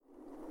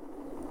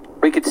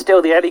We could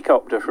steal the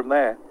helicopter from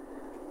there. Do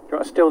you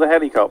want to steal the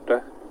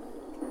helicopter?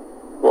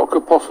 What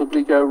could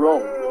possibly go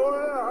wrong?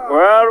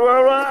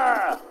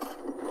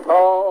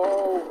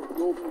 Oh,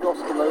 Gordon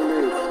Gospel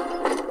lives.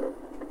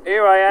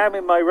 Here I am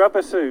in my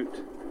rubber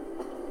suit.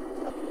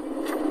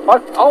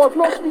 I've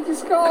lost my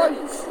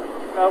disguise.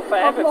 Oh, for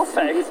I've heaven's lost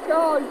my sake.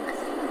 disguise.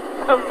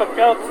 Oh, for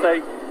God's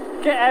sake.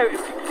 Get out if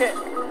you get...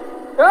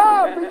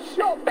 Ah, I've been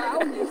shot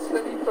down, you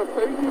silly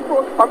buffoon.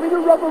 I'm in a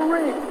rubber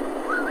ring.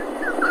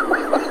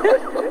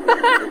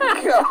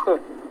 God.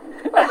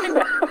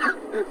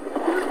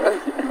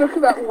 Look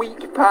at that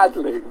weak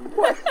paddling.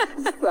 What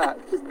is that?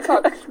 Just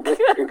touch me.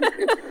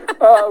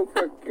 Oh,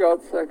 for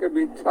God's sake, I've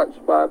been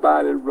touched by a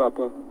man in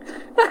rubber.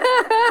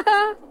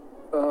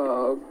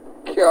 Oh,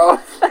 God.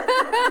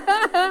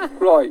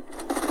 Right.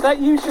 Is that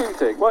you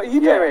shooting? What are you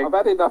doing? I've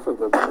had enough of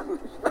them.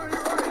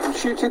 I'm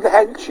shooting the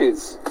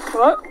henches.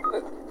 What?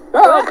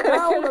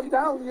 Oh, I'm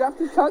down. You have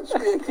to touch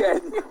me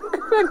again.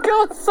 For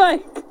God's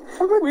sake.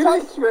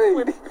 Touch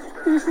me.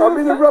 I'm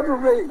in a rubber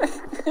ring.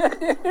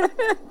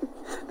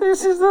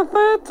 This is the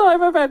third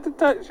time I've had to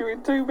touch you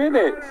in 2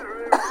 minutes.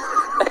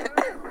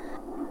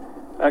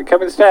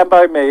 Come and stand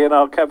by me and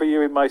I'll cover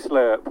you in my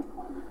slurp.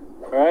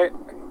 Right?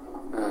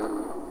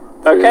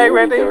 Okay,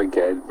 ready? Go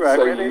again. Right,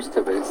 so ready? Used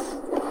to this.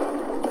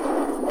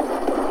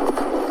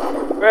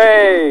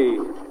 Hey!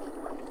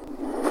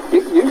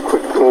 You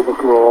quick claw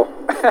McGraw.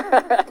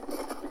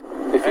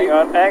 Hang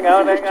on.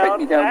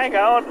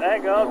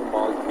 Oh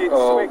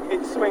my...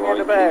 It's swinging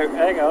about.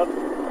 Hang on.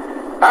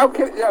 How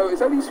can it... No,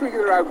 it's only swinging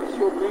around because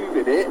you're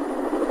moving it.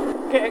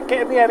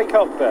 Get in the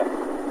helicopter.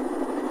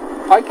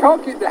 I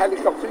can't get in the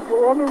helicopter.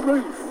 You're on a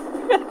roof.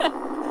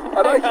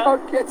 And I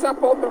can't get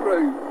up on the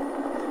roof.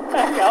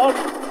 Hang on.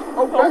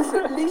 Oh, that's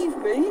it. Leave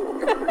me.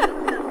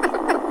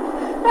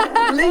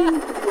 Leave me,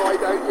 why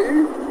don't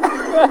you?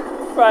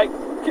 Right,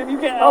 can you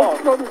get Oh,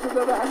 on? God, there's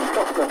another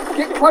helicopter.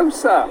 Get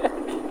closer.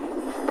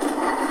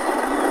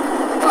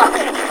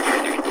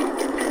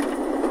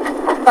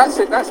 That's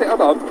it.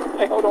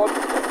 Hold on.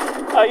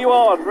 Are you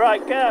on?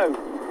 Right, go.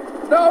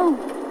 No.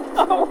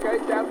 Oh. Okay,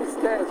 down the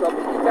stairs. I'll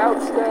meet you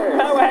downstairs.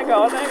 No, hang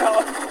on.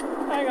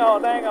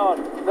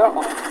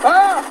 No.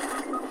 Ah!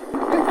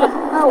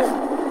 Help!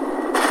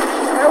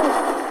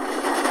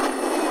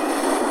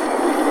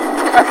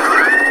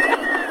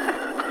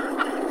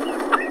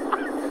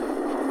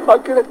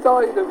 I'm going to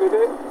die in a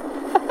minute.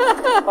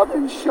 I've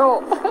been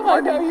shot. I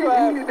know you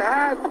have. Healing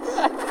hands.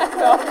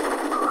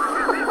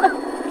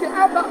 Get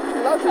out that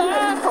bloody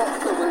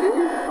helicopter, will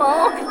you?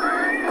 Mark?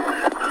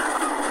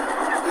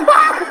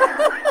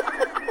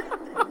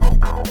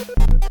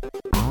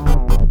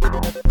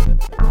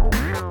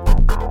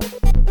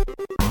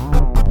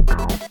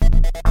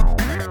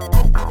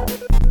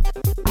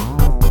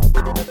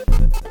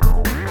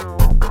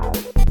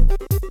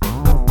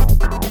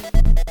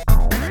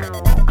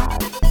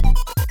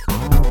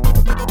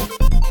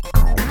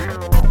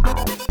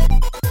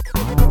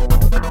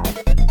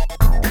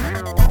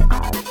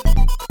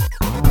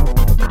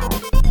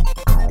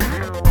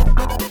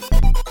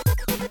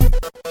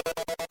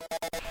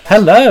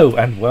 Hello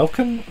and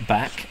welcome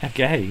back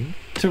again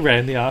to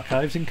Round the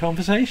Archives in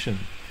Conversation.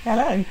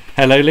 Hello.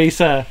 Hello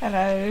Lisa.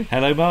 Hello.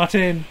 Hello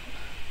Martin.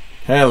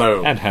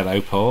 Hello. And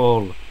hello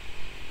Paul.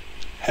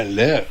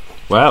 Hello.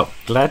 Well,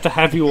 glad to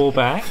have you all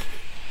back.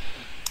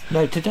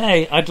 Now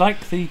today I'd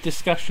like the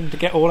discussion to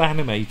get all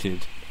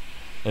animated,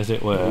 as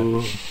it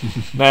were.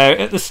 Now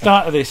at the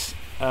start of this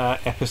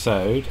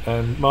episode,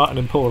 and Martin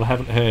and Paul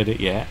haven't heard it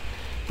yet,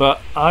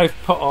 but I've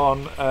put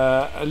on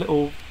a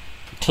little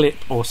clip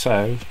or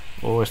so,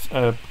 or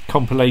a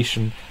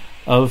compilation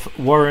of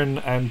Warren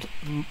and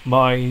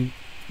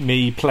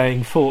me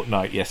playing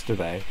Fortnite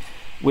yesterday,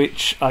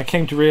 which I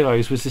came to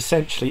realise was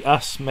essentially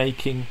us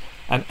making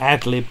an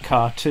ad-lib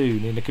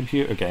cartoon in a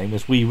computer game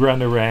as we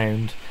run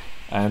around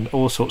and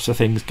all sorts of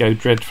things go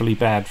dreadfully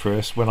bad for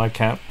us when I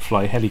can't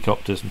fly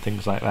helicopters and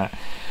things like that,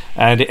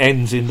 and it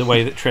ends in the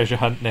way that Treasure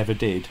Hunt never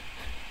did.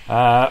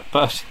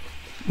 But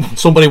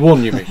somebody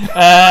won, you mean?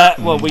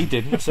 Well, we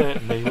didn't,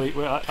 certainly.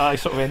 I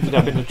sort of ended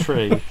up in a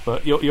tree,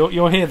 but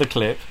you'll hear the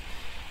clip.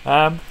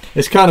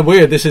 It's kind of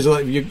weird. This is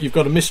like you've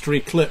got a mystery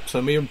clip,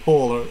 so me and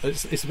Paul are.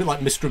 It's a bit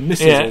like Mr. and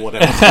Mrs. or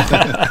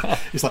whatever.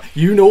 It's like,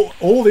 you know,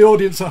 all the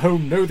audience at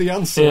home know the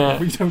answer. Yeah.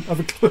 We don't have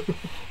a clue.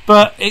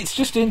 But it's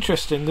just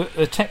interesting that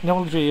the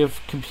technology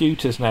of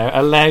computers now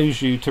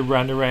allows you to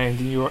run around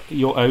in your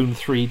own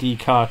 3D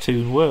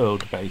cartoon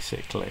world,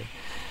 basically.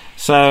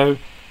 So,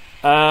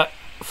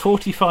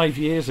 45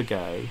 years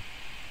ago,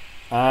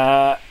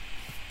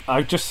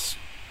 I've just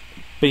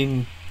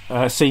been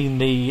seen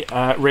the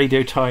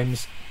Radio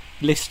Times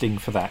listing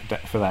for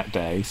that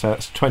day. So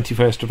that's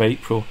 21st of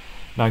April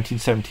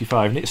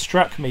 1975, and it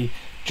struck me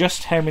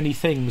just how many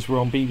things were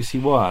on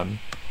BBC One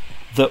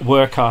that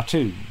were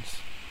cartoons.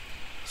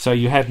 So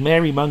you had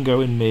Mary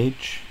Mungo and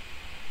Midge,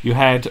 you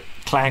had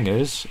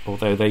Clangers,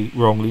 although they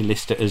wrongly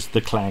list it as the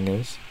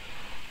Clangers,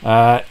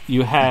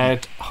 you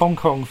had Hong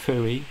Kong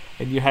Phooey,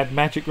 and you had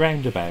Magic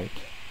Roundabout.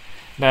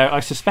 Now I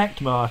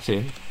suspect,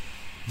 Martin,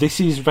 this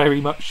is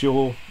very much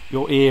your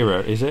your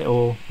era, is it,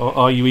 or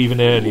are you even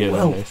earlier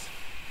than this?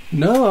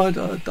 No, I'd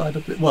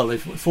have been, well,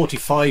 if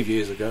 45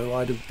 years ago,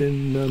 I'd have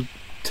been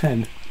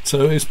 10.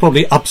 So it's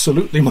probably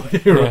absolutely my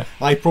era. Yeah.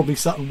 I probably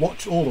sat and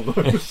watched all of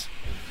those.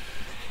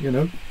 You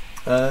know,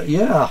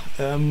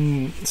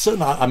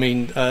 certainly. I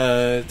mean,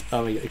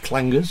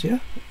 Clangers. Yeah,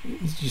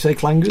 did you say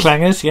Clangers?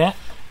 Clangers, yeah.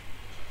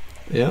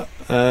 Yeah.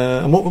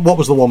 And what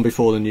was the one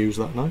before the news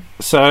that night?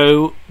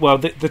 So, well,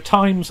 the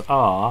times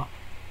are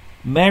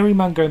Mary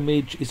Mungo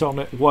Midge is on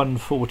at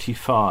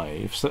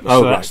 1:45. So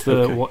that's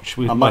the Watch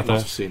with I might Mother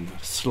not have seen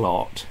that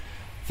slot.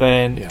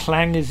 Then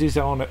Clangers is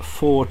on at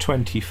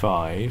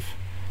 4:25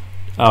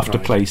 after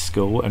Play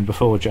School and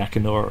before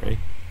Jackanory.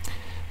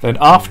 Then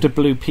after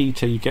Blue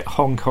Peter you get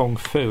Hong Kong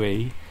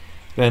Phooey.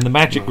 Then the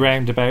Magic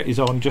Roundabout is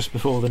on just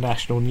before the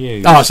national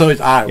news. Oh, so we're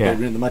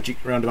in the Magic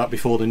Roundabout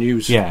before the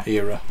news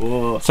era.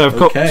 Oh, so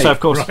of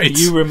course,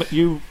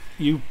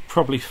 you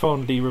probably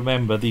fondly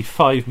remember the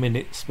 5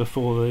 minutes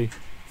before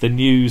the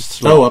news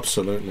slot. Oh,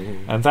 absolutely.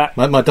 And that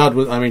my dad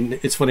was. I mean,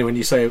 it's funny when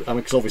you say. I mean,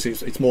 because obviously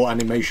it's more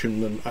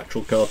animation than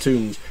actual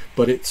cartoons.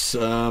 But it's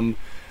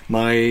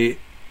my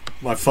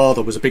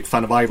father was a big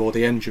fan of Ivor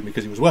the Engine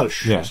because he was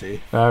Welsh. Yeah. You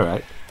see. All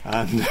right.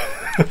 And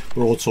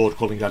broadsword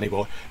calling Danny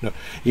Boy. No,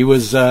 he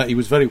was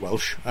very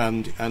Welsh,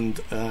 and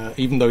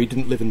even though he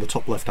didn't live in the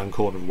top left-hand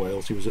corner of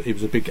Wales, he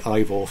was a big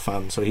Ivor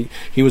fan. So he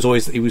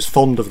was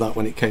fond of that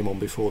when it came on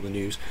before the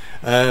news.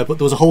 But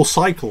there was a whole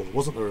cycle,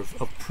 wasn't there,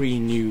 of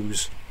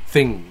pre-news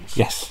things?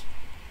 Yes.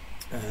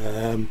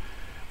 I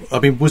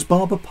mean, was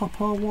Barber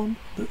Papa one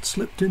that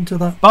slipped into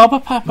that? Barber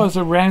Papa's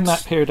around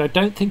that period. I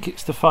don't think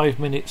it's the 5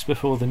 minutes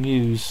before the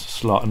news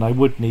slot, and I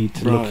would need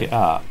to look it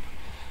up.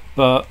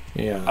 But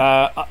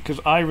because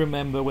I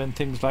remember when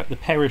things like the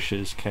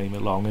Perishers came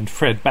along and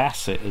Fred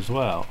Bassett as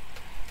well.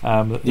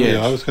 I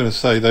was going to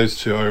say those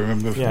two. I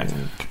remember.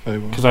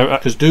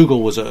 Because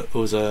Dougal was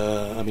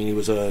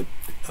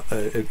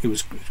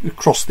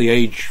across the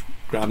age.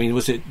 I mean,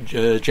 was it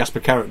Jasper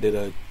Carrott did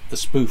a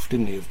spoof,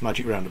 didn't he, of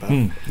Magic Roundabout?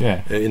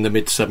 In the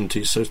mid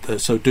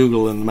 '70s. So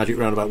Dougal and the Magic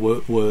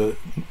Roundabout were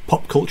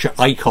pop culture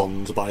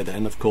icons by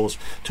then. Of course,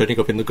 turning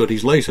up in the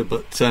goodies later,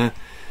 but.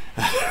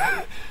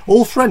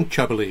 All French,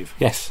 I believe.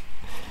 Yes.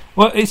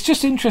 Well, it's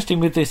just interesting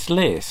with this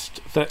list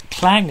that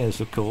Clangers,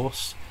 of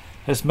course,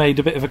 has made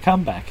a bit of a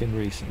comeback in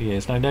recent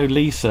years. And I know,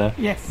 Lisa,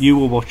 you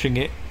were watching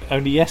it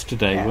only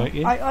yesterday, weren't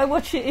you? I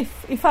watch it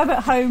if I'm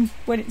at home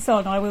when it's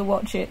on. I will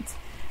watch it,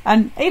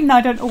 and even though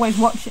I don't always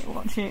watch it,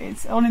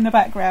 it's on in the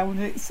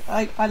background.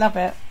 I love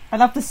it. I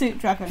love the Soup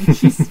Dragon.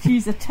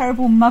 She's a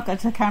terrible mugger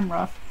to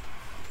camera.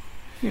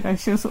 You know,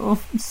 she'll sort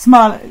of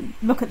smile,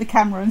 look at the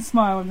camera and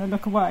smile and then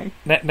look away.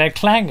 Now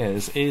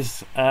Clangers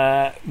is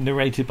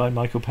narrated by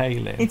Michael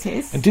Palin. It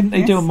is. And didn't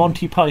they do a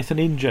Monty Python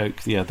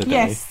in-joke the other day?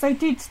 Yes, they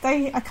did.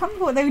 I can't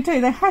remember what they were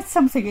doing. They had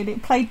something and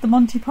it played the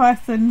Monty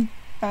Python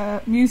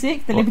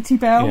music, the Liberty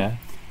Bell. Yeah.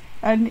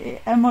 And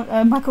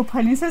Michael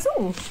Palin says,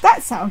 "Oh,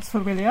 that sounds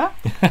familiar."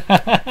 So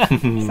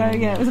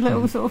it was a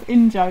little sort of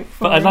in-joke.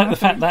 But I like the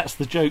fact that's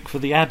the joke for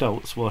the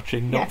adults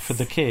watching, not for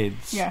the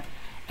kids. Yeah.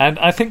 And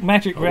I think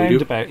Magic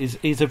Roundabout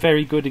is a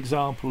very good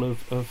example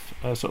of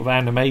sort of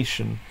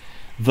animation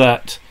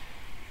that,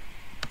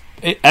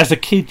 as a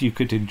kid, you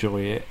could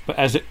enjoy it, but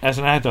as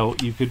an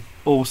adult, you could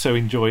also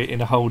enjoy it in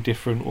a whole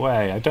different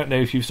way. I don't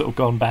know if you've sort of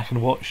gone back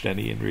and watched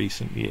any in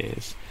recent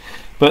years,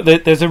 but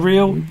there's a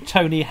real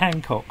Tony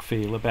Hancock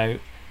feel about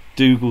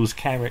Dougal's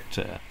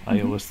character.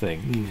 I always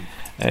think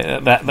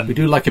that we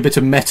do like a bit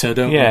of meta,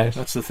 don't we?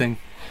 That's the thing.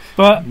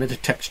 But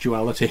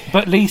metatextuality.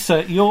 But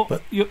Lisa,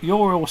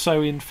 you're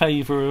also in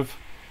favour of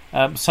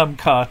some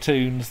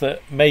cartoons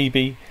that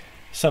maybe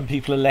some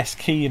people are less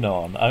keen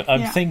on.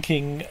 I'm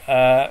thinking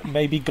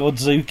maybe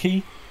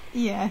Godzuki.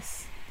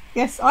 Yes.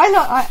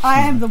 I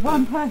am the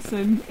one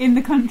person in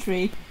the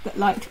country that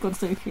liked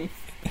Godzuki,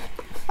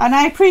 and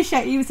I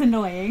appreciate he was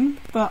annoying,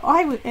 but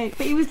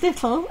he was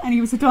little and he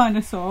was a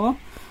dinosaur.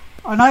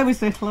 And I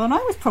was little, and I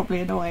was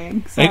probably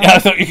annoying. So. I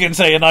thought you could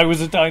say, and I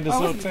was a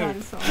dinosaur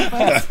too.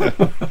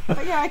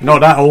 Not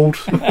that old.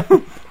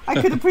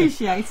 I could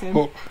appreciate him.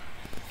 What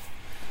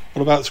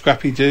about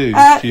Scrappy Doo?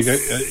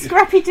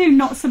 Scrappy Doo,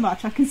 not so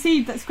much. I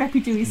concede that Scrappy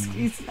Doo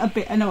is a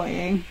bit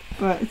annoying,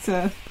 but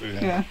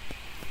yeah.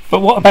 But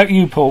what about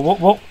you, Paul?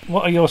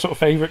 What are your sort of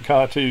favourite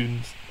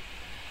cartoons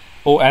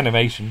or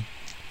animation?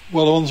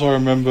 Well, the ones I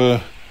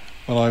remember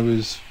when I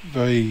was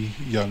very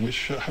young,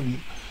 which I haven't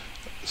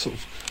sort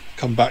of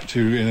come back to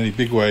in any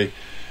big way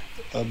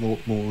more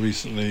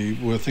recently,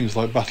 were things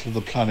like Battle of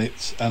the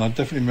Planets, and I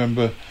definitely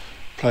remember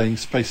playing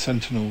Space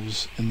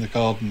Sentinels in the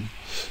garden.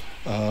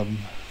 I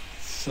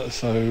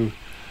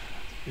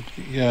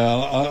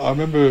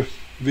remember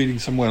reading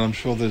somewhere, and I'm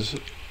sure there's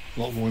a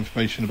lot more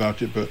information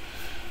about it, but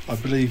I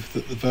believe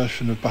that the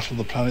version of Battle of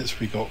the Planets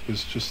we got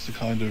was just the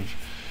kind of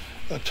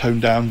a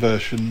toned down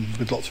version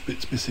with lots of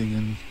bits missing,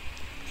 and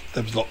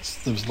there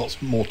was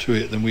lots more to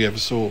it than we ever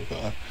saw,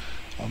 but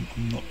I'm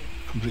not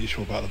completely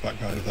sure about the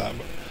background of that,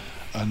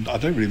 and I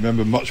don't really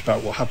remember much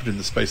about what happened in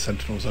the Space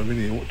Sentinels. I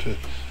really ought to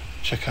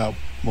check out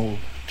more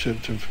to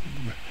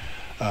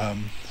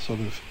sort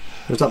of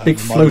There was that big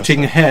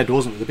floating head,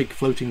 wasn't there? The big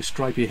floating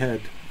stripy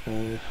head.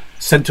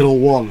 Sentinel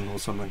 1 or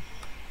something.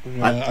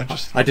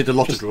 I did a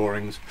lot of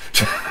drawings.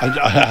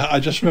 I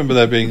just remember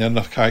there being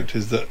enough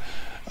characters that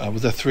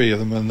was there 3 of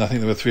them, and I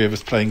think there were 3 of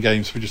us playing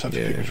games, so we just had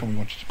to pick which one we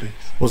wanted to be.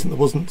 Was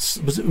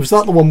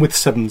that the one with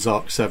 7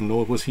 Zark 7,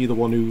 or was he the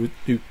one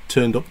who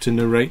turned up to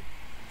narrate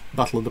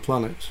Battle of the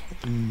Planets?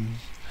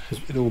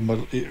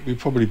 We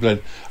probably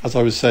blend, as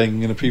I was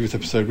saying in a previous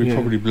episode, we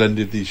probably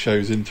blended these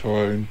shows into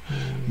our own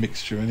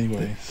mixture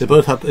anyway. They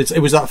both had. It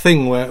was that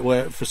thing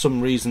where for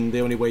some reason the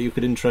only way you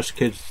could interest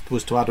kids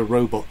was to add a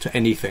robot to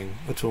anything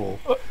at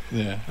all.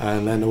 Yeah,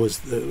 and then there was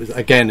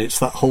again, it's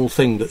that whole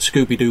thing that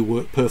Scooby-Doo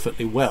worked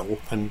perfectly well,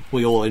 and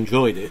we all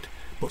enjoyed it.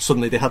 But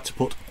suddenly they had to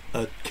put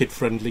a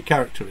kid-friendly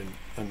character in,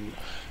 and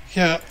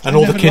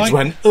all the kids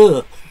went,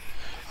 ugh.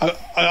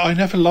 I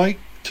never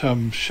liked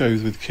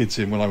shows with kids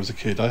in when I was a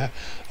kid. That's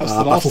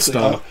the last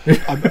Battlestar.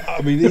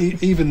 I mean,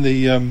 even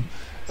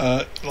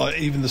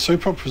the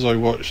soap operas I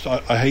watched,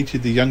 I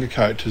hated the younger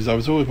characters. I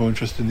was always more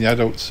interested in the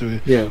adults who were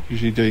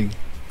usually doing,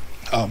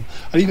 and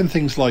even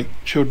things like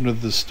Children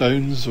of the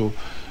Stones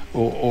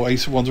or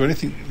Ace of Wands or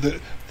anything.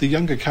 The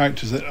younger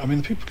characters, the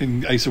people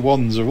in Ace of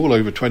Wands are all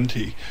over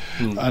 20,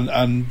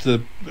 and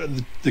the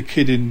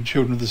kid in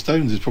Children of the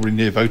Stones is probably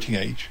near voting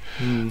age.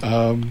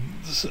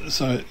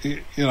 So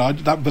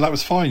but that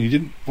was fine. You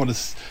didn't want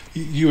to.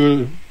 You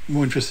were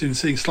more interested in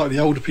seeing slightly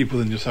older people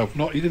than yourself.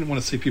 You didn't want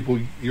to see people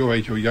your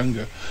age or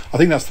younger. I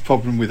think that's the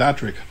problem with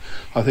Adric.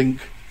 I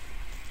think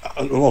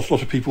a lot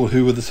of people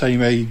who were the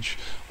same age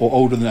or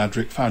older than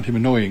Adric found him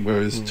annoying,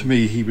 whereas to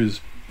me he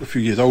was a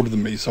few years older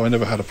than me, so I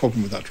never had a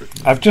problem with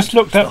Adric. I've just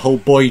looked at the whole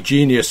boy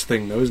genius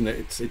thing, though, isn't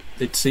it?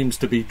 It seems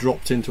to be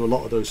dropped into a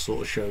lot of those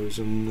sort of shows,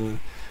 and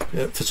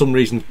for some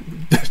reason,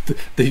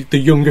 the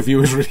younger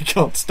viewers really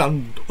can't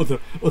stand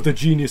other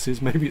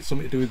geniuses. Maybe it's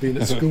something to do with being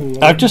at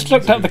school. I've just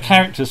looked up the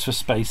characters for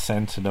Space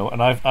Sentinel,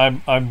 and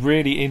I'm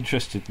really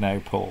interested now,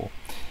 Paul,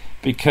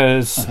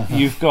 because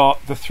you've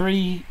got the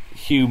 3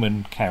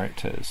 human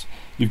characters.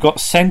 You've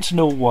got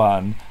Sentinel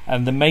 1,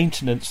 and the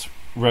maintenance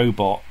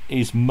robot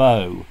is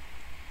Mo.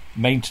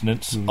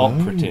 Maintenance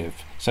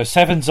operative. So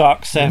 7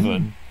 Zark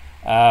 7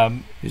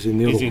 is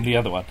in the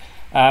other one.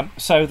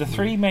 So the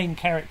 3 main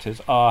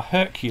characters are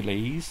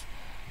Hercules,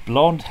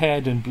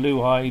 blonde-haired and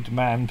blue-eyed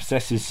man,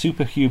 possesses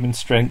superhuman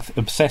strength,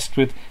 obsessed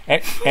with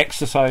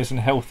exercise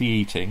and healthy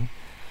eating.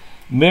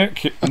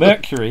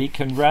 Mercury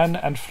can run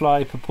and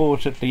fly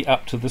purportedly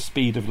up to the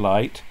speed of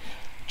light.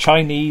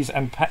 Chinese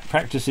and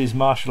practices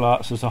martial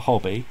arts as a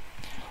hobby.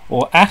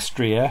 Or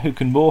Astria, who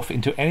can morph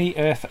into any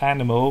earth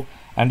animal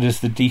and is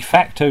the de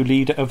facto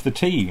leader of the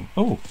team.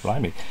 Oh,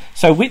 blimey.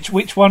 So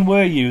which one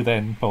were you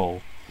then,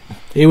 Paul?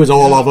 He was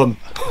all of them.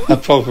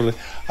 Probably.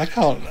 I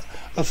can't.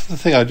 That's the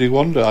thing, I do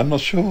wonder. I'm not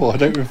sure. I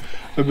don't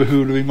remember who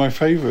would be my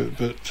favourite.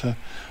 But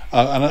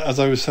and as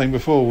I was saying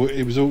before,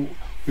 we were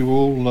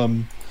all.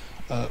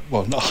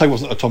 I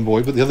wasn't a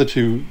tomboy, but the other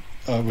 2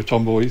 were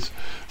tomboys.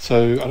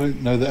 So I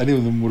don't know that any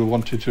of them would have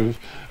wanted to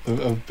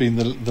have been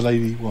the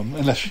lady one,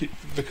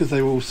 because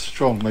they were all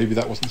strong. Maybe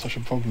that wasn't such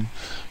a problem.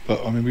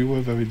 But we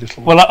were very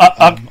little. Well,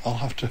 I'll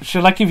have to.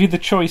 Shall I give you the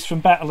choice from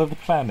Battle of the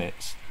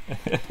Planets?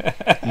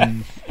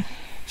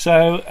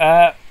 So,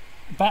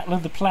 Battle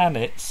of the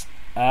Planets.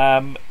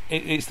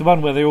 It's the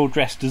one where they're all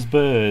dressed as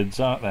birds,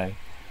 aren't they?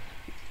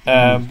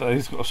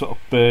 They've got sort of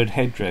bird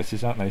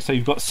headdresses, aren't they? So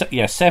you've got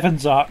 7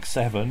 Zark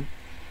 7,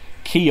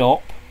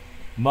 Keop,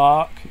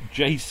 Mark,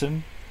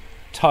 Jason,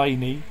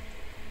 Tiny,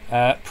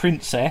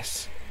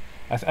 Princess.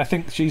 I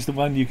think she's the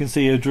one you can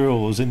see her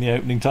drawers in the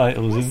opening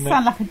titles, isn't it?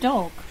 Sounds like a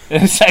dog.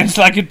 It sounds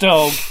like a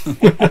dog.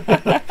 Or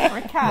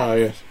a cat. Oh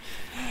yes.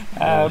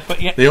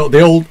 But yeah,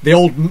 the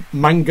old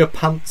manga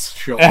pants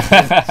shop.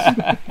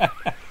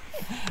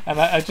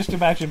 And I just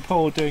imagine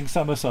Paul doing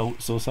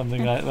somersaults or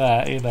something like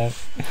that,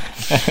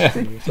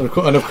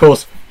 And of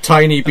course,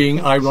 Tiny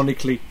being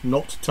ironically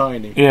not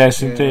tiny.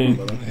 Yes, indeed.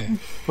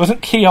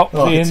 Wasn't Keop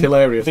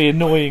the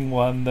annoying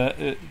one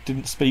that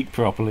didn't speak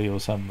properly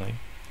or something?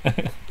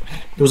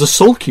 There was a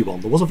sulky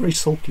one. There was a very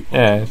sulky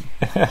one. Yeah,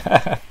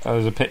 there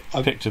was a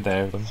picture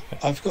there of them.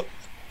 I've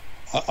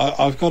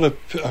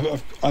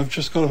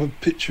just got a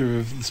picture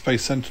of the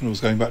Space Sentinels,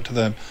 going back to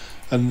them,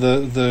 and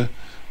the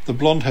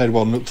blonde-haired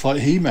one looks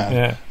like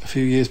He-Man a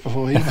few years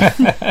before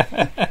He-Man.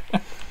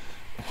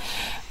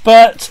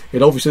 But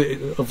it obviously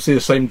the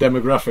same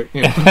demographic.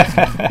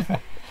 Yeah.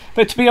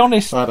 But to be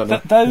honest, I don't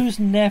know. those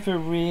never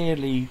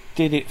really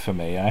did it for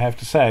me. I have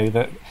to say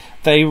that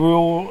they were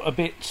all a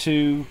bit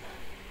too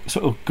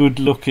sort of good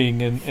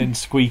looking and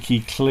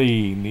squeaky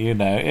clean,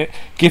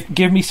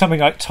 give me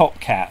something like Top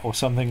Cat or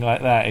something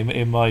like that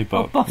in my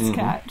book, or Boss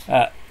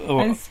Cat,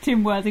 as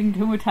Tim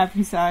Worthington would have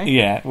you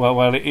say.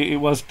 Well it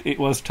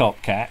was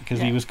Top Cat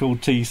because he was called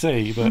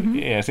TC, but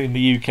yes, in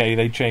the UK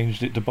they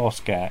changed it to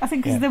Boss Cat, I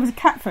think, because there was a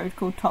cat food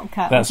called Top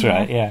Cat. That's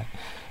right.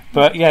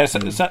 But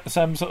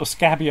some sort of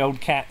scabby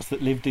old cats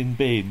that lived in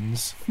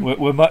bins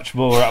were much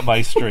more up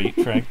my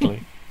street,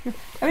 frankly.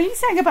 I mean, you're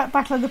saying about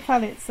Battle of the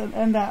Planets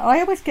and that.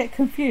 I always get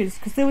confused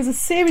because there was a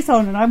series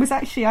on, and I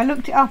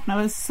looked it up and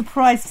I was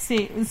surprised to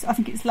see it. I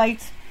think it's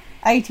late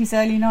 80s,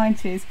 early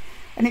 90s,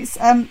 and it's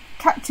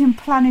Captain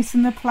Planet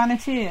and the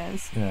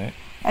Planeteers. Right.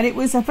 And it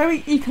was a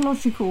very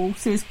ecological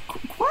series,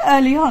 quite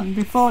early on,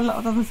 before a lot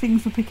of other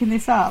things were picking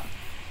this up.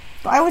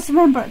 But I always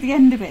remember at the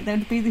end of it, there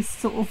would be this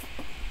sort of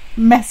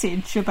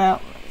message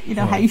about,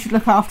 how you should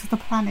look after the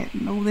planet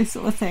and all this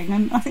sort of thing.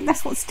 And I think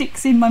that's what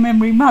sticks in my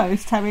memory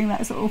most, having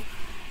that sort of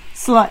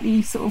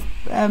slightly sort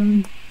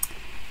of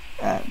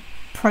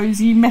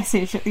prosy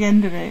message at the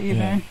end of it, you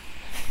know.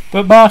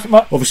 But Martin,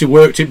 obviously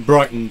worked in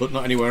Brighton, but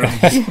not anywhere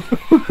else.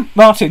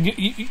 Martin,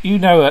 you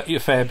know a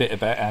fair bit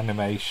about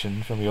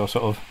animation from your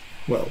sort of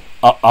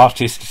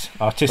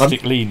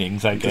artistic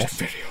leanings, I guess.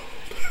 Just very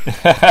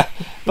old.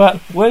 But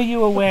were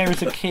you aware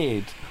as a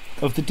kid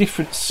of the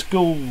different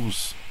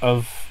schools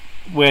of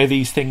where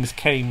these things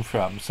came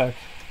from? So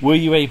were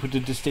you able to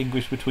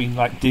distinguish between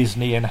like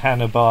Disney and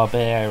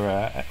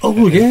Hanna-Barbera?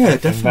 Yeah,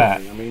 and definitely.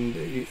 That? I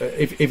mean,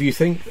 if you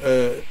think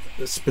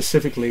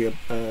specifically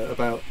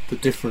about the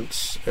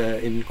difference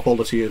in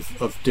quality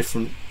of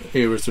different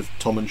eras of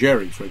Tom and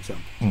Jerry, for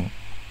example,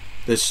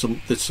 there's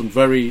some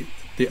very.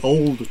 The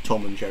old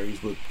Tom and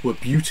Jerry's were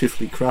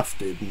beautifully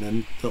crafted, and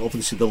then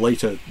obviously the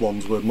later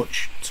ones were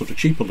much sort of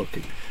cheaper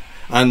looking.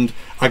 And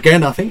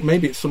again, I think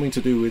maybe it's something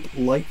to do with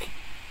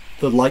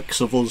the likes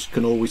of us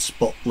can always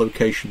spot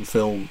location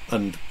film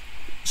and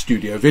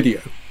studio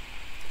video.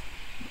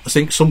 I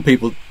think some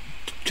people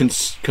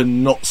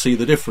cannot see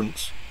the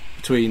difference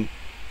between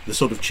the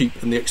sort of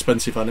cheap and the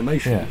expensive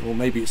animation, or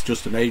maybe it's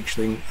just an age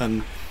thing,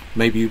 and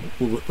maybe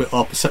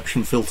our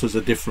perception filters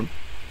are different.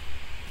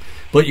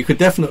 But you could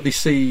definitely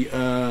see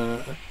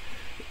the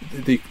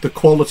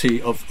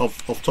quality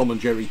of Tom and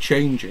Jerry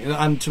changing,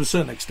 and to a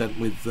certain extent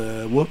with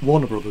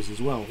Warner Brothers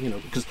as well.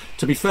 Because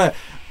to be fair,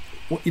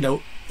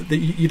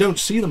 you don't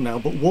see them now,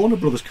 but Warner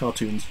Brothers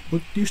cartoons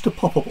used to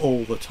pop up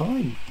all the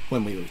time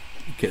when we were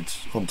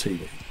kids on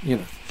TV.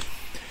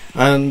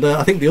 And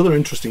I think the other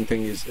interesting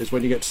thing is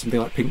when you get to something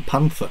like Pink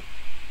Panther.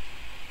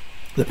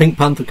 The Pink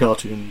Panther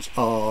cartoons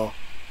are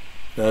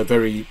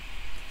very.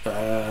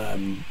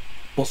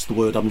 What's the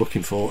word I'm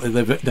looking for?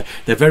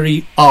 They're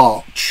very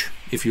arch,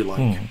 if you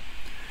like.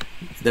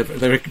 They're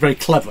very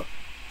clever.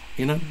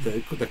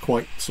 They're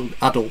quite sort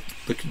of adult.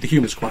 The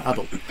humour's quite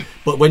adult.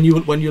 But when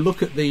you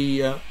look at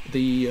the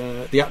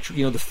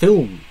actual the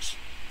films,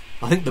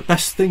 I think the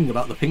best thing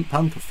about the Pink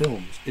Panther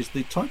films is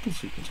the title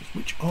sequences,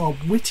 which are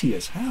witty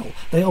as hell.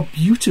 They are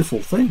beautiful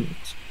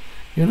things.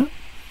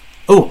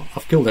 Oh,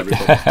 I've killed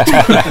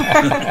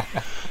everybody.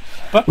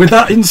 But with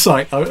that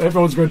insight,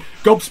 everyone's going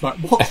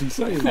gobsmacked. What's he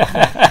saying?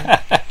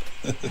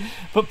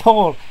 But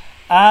Paul,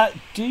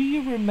 do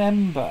you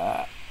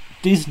remember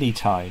Disney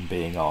Time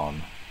being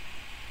on?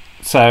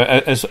 So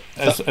as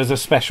a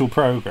special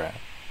program,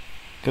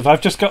 because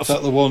I've just got. Is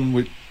that the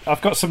one?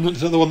 I've got some.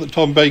 Is that the one that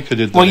Tom Baker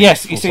did? Well,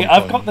 yes. You see,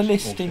 I've got the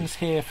listings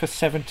here for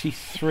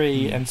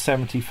 73 and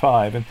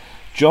 75, and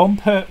John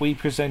Pertwee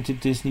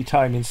presented Disney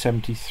Time in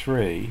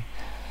 73.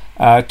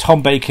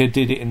 Tom Baker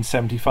did it in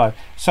 75.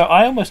 So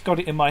I almost got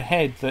it in my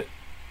head that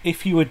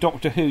if you were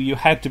Doctor Who, you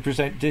had to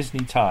present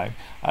Disney Time,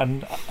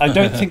 and I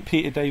don't think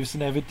Peter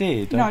Davison ever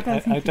did. No, I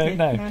don't think he did,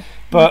 know. No.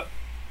 But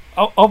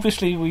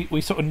obviously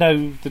we sort of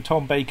know the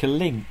Tom Baker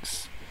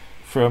links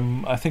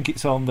from, I think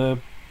it's on the,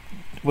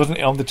 wasn't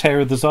it on the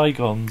Terror of the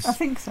Zygons? I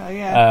think so,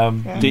 yeah.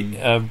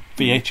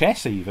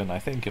 VHS even, I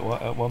think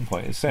at one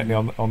point. It's certainly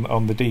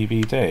on the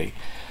DVD.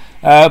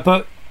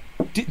 But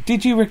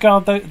did you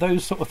regard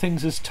those sort of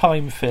things as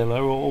time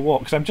filler or what?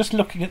 Because I'm just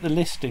looking at the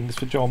listings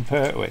for John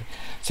Pertwee.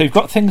 So you've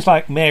got things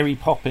like Mary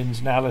Poppins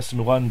and Alice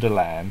in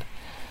Wonderland,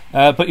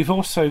 but you've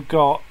also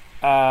got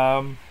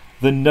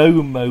the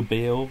Gnome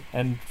Mobile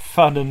and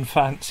Fun and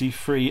Fancy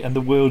Free and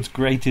the World's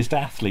Greatest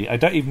Athlete. I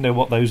don't even know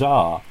what those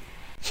are.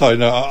 Sorry,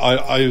 no,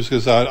 I was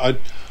going to say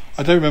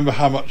I don't remember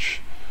how much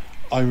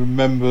I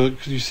remember,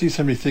 because you see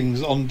so many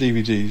things on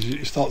DVDs,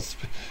 you start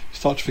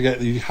to forget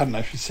that you hadn't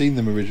actually seen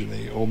them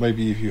originally, or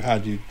maybe if you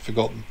had, you'd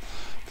forgotten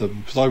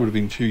them, because I would have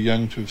been too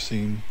young to have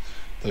seen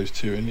those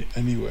two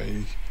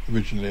anyway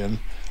originally,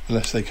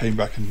 unless they came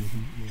back and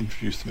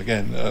introduced them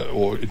again,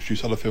 or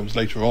introduced other films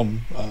later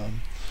on.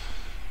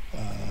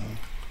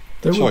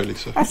 Sorry,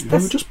 Lisa. They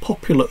were just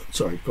popular.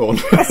 Sorry, go on.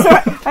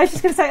 Sorry, I was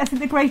just going to say, I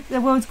think the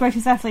World's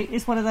Greatest Athlete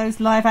is one of those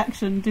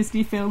live-action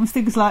Disney films,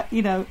 things like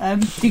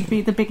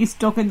Digby, the biggest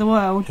dog in the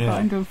world,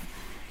 kind of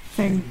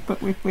thing. But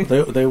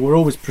they were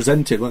always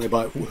presented, weren't they,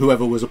 by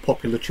whoever was a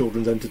popular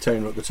children's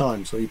entertainer at the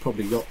time. So you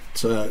probably got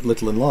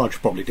Little and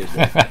Large probably did,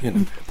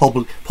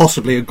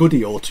 possibly a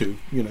goodie or two.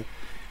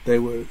 They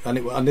were,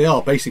 and they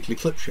are basically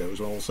clip shows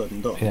when all said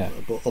and done. Yeah.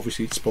 But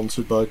obviously it's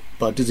sponsored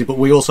by Disney. But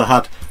we also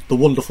had The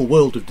Wonderful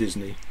World of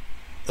Disney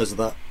as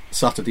that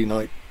Saturday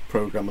night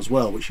programme as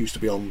well, which used to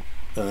be on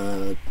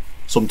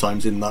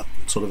sometimes in that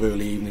sort of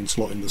early evening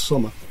slot in the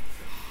summer.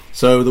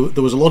 So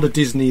there was a lot of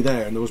Disney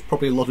there, and there was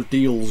probably a lot of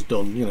deals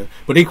done,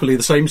 But equally,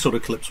 the same sort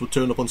of clips would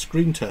turn up on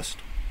Screen Test.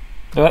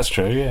 Oh, that's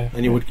true, yeah.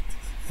 And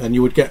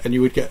you would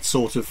get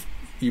sort of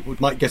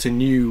might get a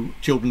new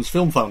Children's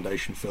Film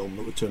Foundation film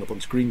that would turn up on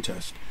Screen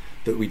Test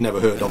that we'd never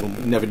heard of and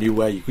we never knew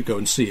where you could go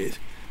and see it,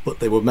 but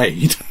they were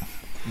made.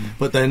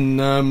 But then,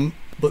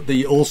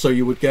 also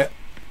you would get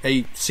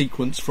a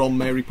sequence from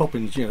Mary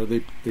Poppins. You know,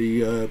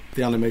 the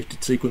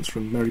animated sequence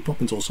from Mary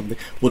Poppins or something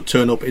would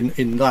turn up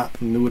in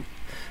that, and there would.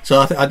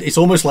 So it's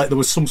almost like there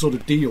was some sort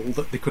of deal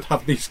that they could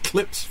have these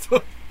clips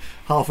for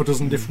half a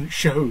dozen different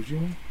shows. You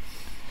know.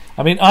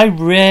 I mean, I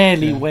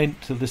rarely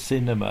went to the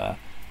cinema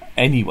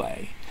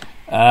anyway.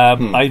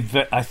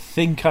 I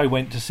think I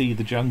went to see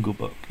The Jungle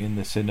Book in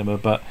the cinema,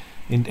 but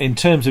in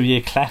terms of your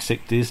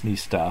classic Disney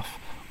stuff,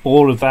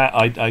 all of that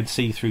I'd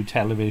see through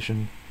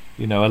television.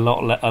 You know, a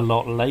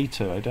lot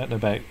later. I don't know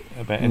about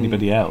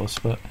anybody else,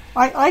 but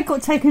I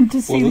got taken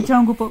to see The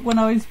Jungle Book when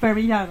I was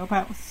very young,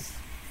 about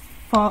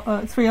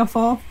 3 or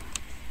 4.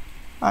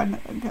 I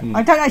don't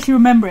actually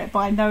remember it, but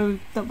I know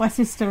that my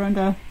sister and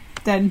a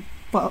then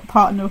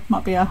partner,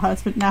 might be her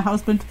husband, now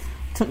husband,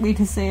 took me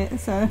to see it.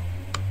 So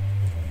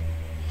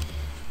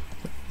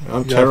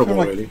I'm terrible,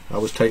 really. I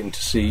was taken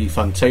to see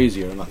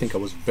Fantasia, and I think I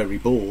was very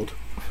bored.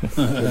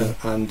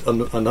 and I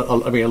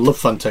mean, I love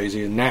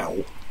Fantasia now,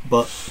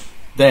 but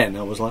then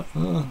I was like,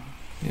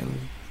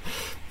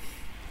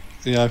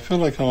 Yeah, I feel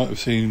like I might have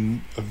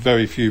seen a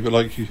very few, but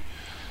like you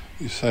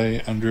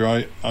say, Andrew,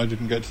 I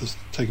didn't get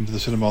taken to the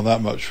cinema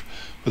that much.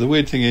 But the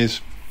weird thing is,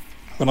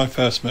 when I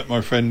first met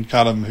my friend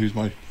Callum, who's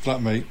my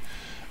flatmate,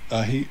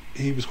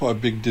 he was quite a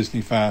big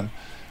Disney fan,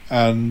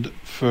 and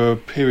for a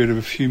period of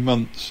a few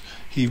months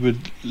he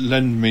would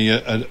lend me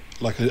a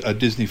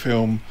Disney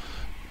film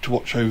to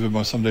watch over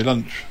my Sunday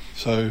lunch.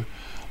 So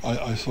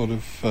I sort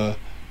of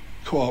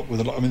caught up with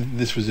a lot. I mean,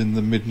 this was in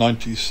the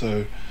mid-90s,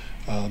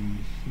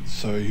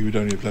 so he would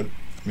only have led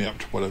me up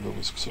to whatever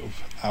was sort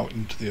of out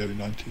into the early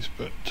 90s.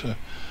 But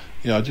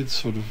I did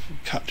sort of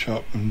catch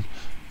up and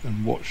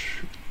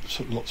watch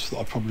sort of lots that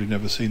I'd probably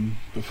never seen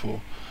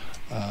before,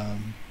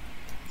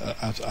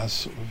 as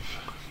sort of,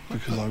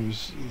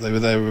 because they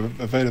were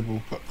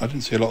available, but I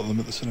didn't see a lot of them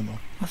at the cinema.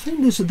 I think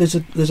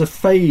there's a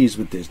phase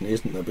with Disney,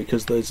 isn't there?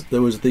 Because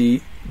there was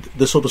the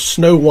sort of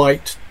Snow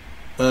White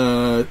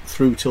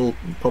through till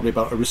probably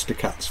about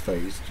Aristocats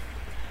phase,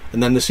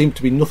 and then there seemed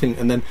to be nothing,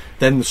 and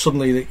then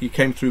suddenly you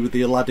came through with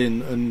the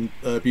Aladdin and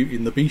Beauty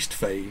and the Beast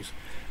phase,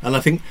 and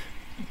I think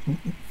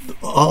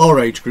our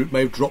age group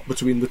may have dropped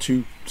between the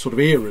two sort of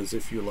eras,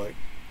 if you like.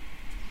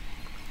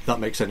 If that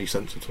makes any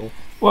sense at all.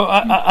 Well,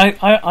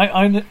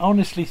 I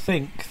honestly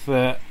think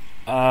that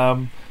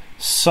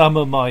some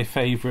of my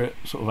favourite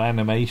sort of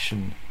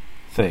animation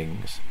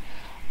things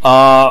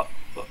are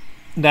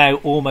now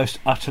almost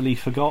utterly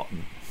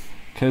forgotten,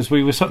 because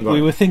we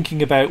were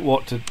thinking about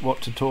what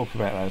to talk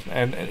about,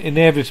 and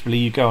inevitably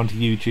you go onto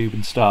YouTube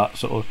and start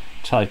sort of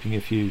typing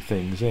a few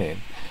things in.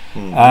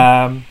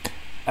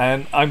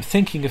 And I'm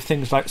thinking of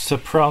things like Sir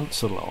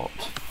Prancelot,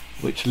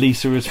 which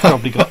Lisa has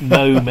probably got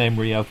no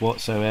memory of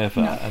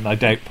whatsoever, and I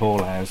doubt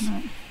Paul has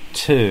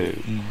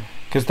too.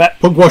 Because that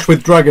Pugwash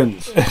with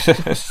dragons.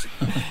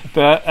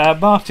 But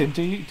Martin,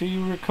 do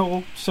you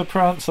recall Sir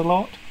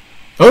Prancelot?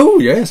 Oh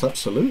yes,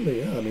 absolutely.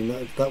 Yeah, I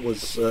mean that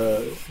was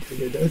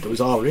it was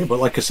our era, but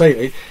like I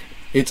say,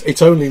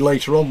 it's only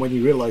later on when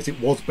you realise it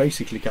was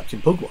basically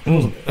Captain Pugwash,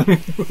 wasn't it? I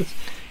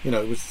mean,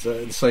 it was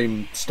the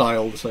same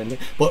style, the same thing.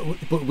 But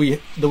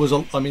there was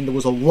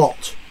a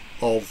lot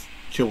of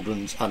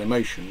children's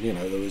animation. You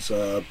know, there was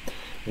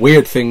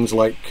weird things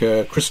like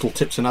Crystal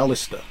Tips and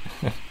Alistair,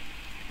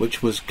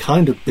 which was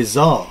kind of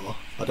bizarre.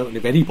 I don't know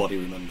if anybody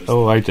remembers.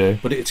 Oh, that. I do.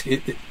 But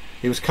it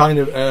was kind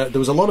of there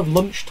was a lot of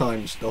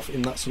lunchtime stuff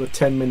in that sort of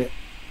 10-minute,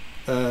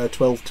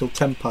 12 till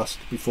 10 past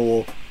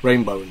before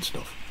Rainbow and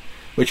stuff,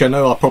 which I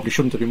know I probably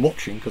shouldn't have been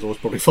watching because I was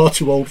probably far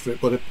too old for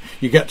it. But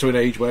you get to an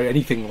age where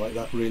anything like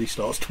that really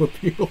starts to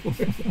appeal.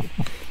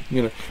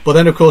 But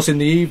then of course in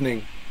the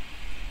evening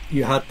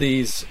you had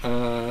these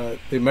the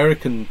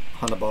American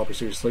Hanna-Barbera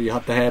series. So you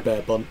had the Hair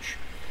Bear Bunch,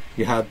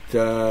 you had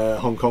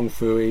Hong Kong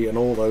Phooey and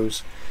all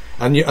those,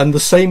 and the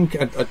same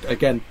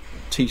again,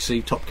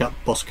 TC, Top Cat,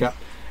 Boss Cat.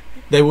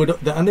 They would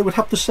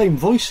have the same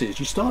voices.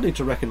 You started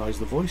to recognise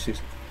the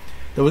voices.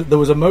 There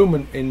was a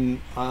moment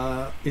in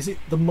is it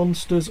the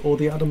Monsters or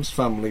the Addams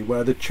Family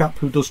where the chap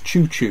who does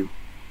Choo Choo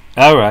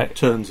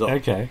turns up.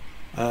 Okay.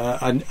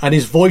 And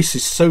his voice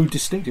is so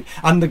distinctive.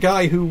 And the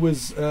guy who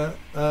was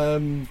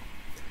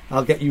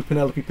I'll Get You,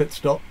 Penelope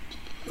Pitstop,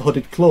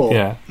 Hooded Claw.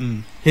 Yeah.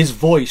 His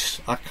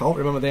voice, I can't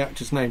remember the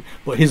actor's name,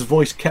 but his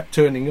voice kept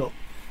turning up.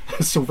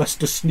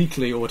 Sylvester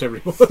Sneakley or whatever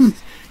it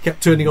was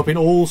kept turning up in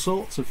all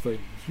sorts of things.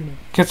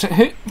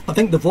 I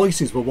think the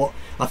voices were what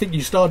I think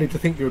you started to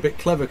think you're a bit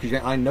clever because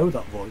I know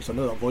that voice. I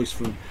know that voice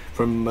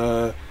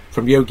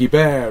from Yogi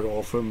Bear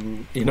or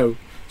from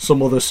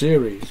some other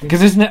series.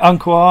 Because isn't it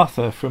Uncle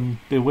Arthur from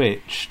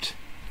Bewitched?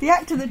 The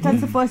actor that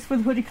does the voice for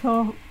the Hooded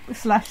Claw /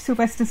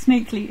 Sylvester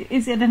Sneakley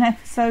is in an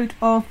episode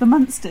of The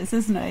Munsters,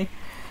 isn't he?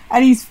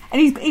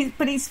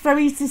 But it's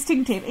very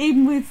distinctive.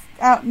 Even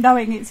without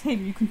knowing it's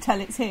him, you can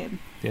tell it's him.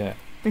 Yeah.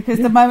 Because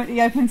the moment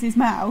he opens his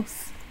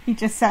mouth, he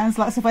just sounds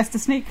like Sylvester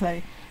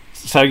Sneakley.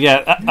 So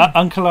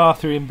Uncle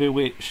Arthur in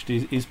Bewitched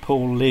is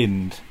Paul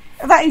Lind.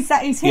 That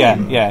is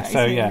him. Yeah. That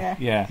So is him,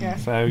 yeah.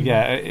 So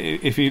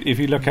if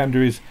you look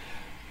under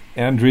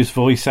his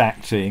voice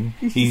acting,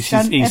 he's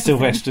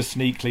Sylvester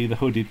Sneakley, the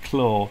Hooded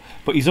Claw,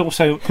 but he's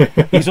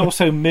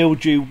also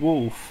Mildew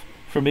Wolf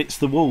from It's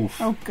the Wolf.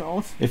 Oh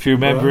God! If you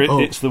remember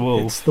It's the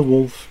Wolf. It's the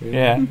Wolf.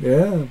 Yeah,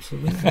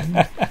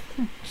 absolutely.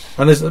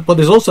 And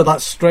there's also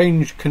that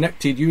strange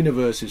connected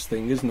universes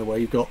thing, isn't there? Where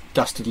you've got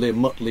Dastardly and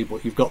Muttley,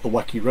 but you've got the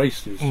Wacky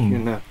Races, you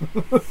know,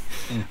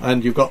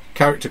 and you've got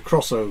character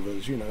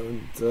crossovers, you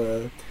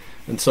know,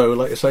 and so,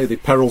 like I say, the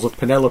Perils of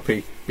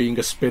Penelope being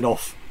a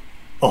spin-off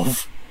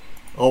of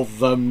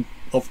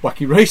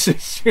Wacky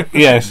Races. You know?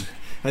 Yes,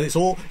 and it's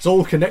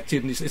all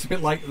connected, and it's a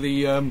bit like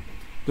the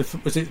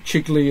was it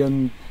Chigley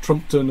and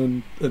Trumpton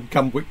and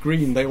Camwick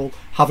Green? They all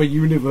have a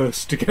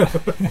universe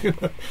together. You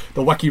know?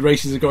 The Wacky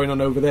Races are going on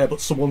over there,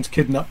 but someone's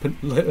kidnapped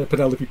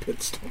Penelope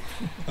Pitstop.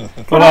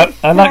 Well,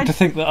 I like to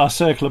think that our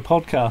circular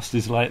podcast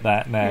is like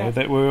that now.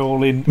 That we're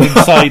all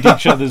inside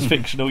each other's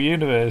fictional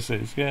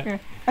universes. Yeah.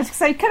 I was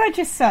say, can I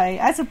just say,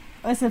 as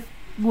a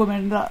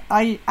woman, that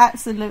I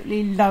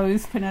absolutely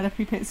loathe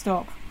Penelope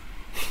Pitstop.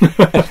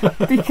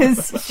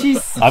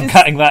 Because I'm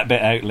cutting that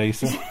bit out,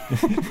 Lisa.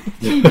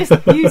 She just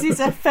uses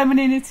her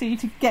femininity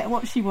to get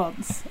what she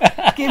wants.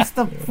 Gives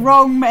the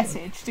wrong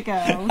message to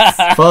girls.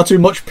 Far too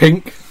much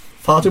pink, and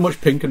far too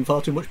much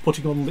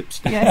putting on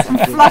lipstick. Yes, and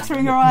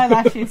fluttering her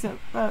eyelashes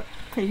at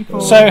people.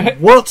 So,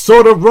 what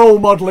sort of role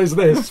model is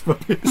this?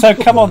 So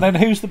come on then,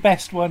 who's the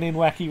best one in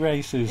Wacky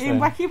Races?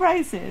 Wacky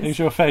Races, who's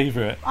your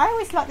favourite? I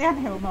always like the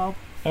Anthill Mob.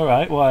 All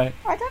right, why?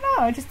 I don't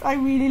know. I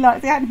really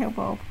like the Anthill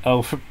Mob.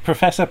 Oh,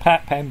 Professor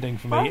Pat Pending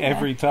for me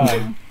every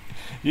time.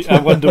 I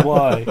wonder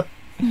why.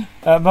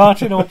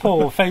 Martin or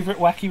Paul, favourite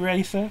Wacky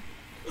Racer?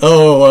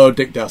 Oh,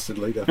 Dick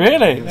Dastardly. Definitely.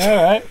 Really? Yes.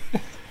 All right.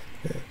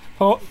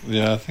 Paul?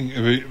 Yeah, I think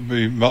it'd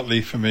be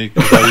Muttley for me,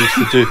 because I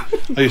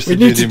used to we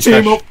do need the to team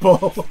impression. up,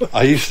 Paul.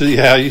 I used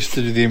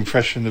to do the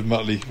impression of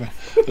Muttley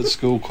at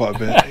school quite a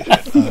bit.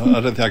 I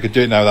don't think I could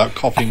do it now without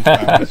coughing.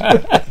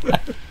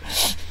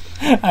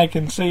 I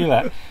can see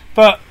that.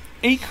 But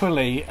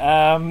equally,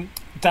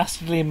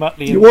 Dastardly and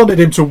Muttley... You wanted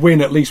him to win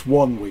at least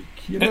 1 week.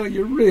 You know,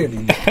 you really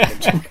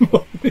wanted him to win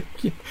 1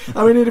 week.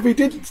 I mean, if he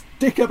didn't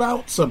dick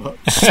about so much,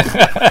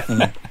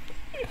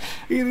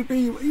 he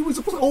was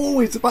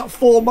always about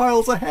 4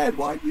 miles ahead.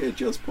 Why didn't you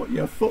just put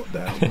your foot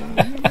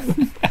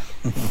down?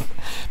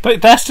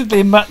 But Dastardly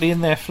and Muttley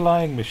and their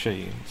flying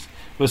machines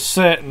was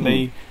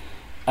certainly,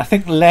 I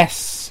think,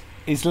 less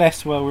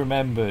well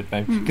remembered,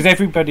 because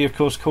everybody, of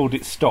course, called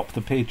it Stop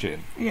the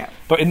Pigeon. Yeah.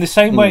 But in the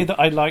same way that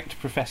I liked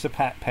Professor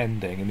Pat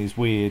Pending and his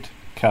weird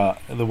car,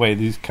 the way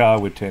his car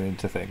would turn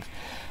into things,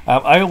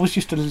 I always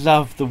used to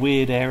love the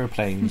weird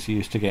aeroplanes you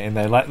used to get in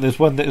there. Like there's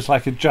one that is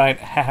like a giant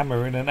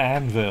hammer and an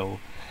anvil,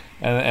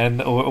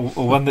 or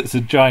one that's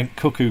a giant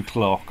cuckoo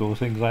clock or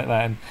things like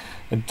that,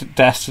 and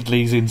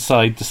Dastardly's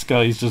inside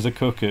disguised as a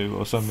cuckoo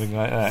or something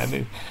like that.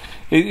 And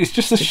it's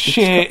just the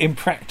sheer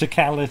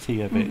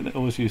impracticality of it that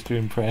always used to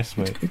impress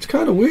me. It's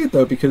kind of weird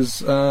though,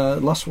 because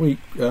last week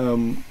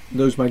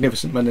Those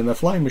Magnificent Men in Their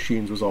Flying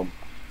Machines was on,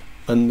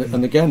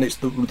 and again it's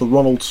the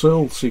Ronald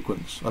Searle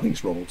sequence. I think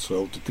it's Ronald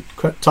Searle did the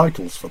correct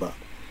titles for that,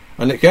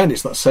 and again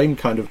it's that same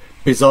kind of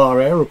bizarre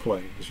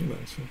aeroplanes, you know.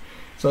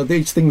 So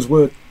these things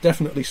were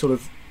definitely sort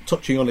of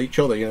touching on each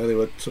other. You know, they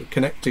were sort of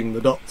connecting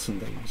the dots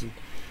and things. And,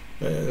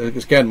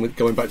 again, with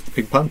going back to the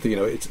Pink Panther, you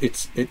know,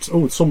 it's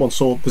someone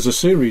saw there's a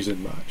series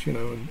in that, you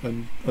know,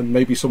 and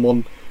maybe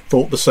someone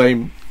thought the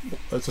same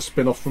as a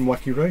spin-off from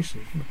Wacky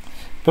Races. You know?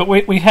 But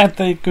we had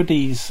the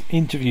Goodies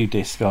interview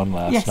disc on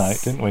last night,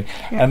 didn't we?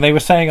 Yeah. And they were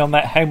saying on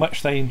that how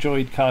much they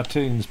enjoyed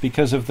cartoons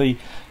because of the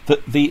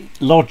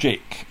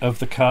logic of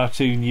the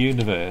cartoon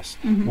universe,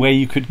 where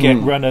you could get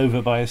run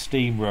over by a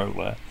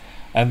steamroller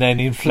and then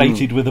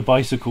inflated with a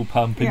bicycle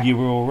pump and you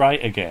were all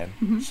right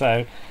again.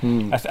 So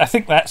I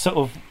think that sort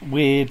of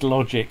weird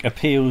logic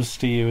appeals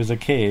to you as a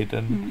kid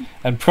and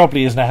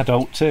probably as an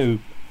adult too.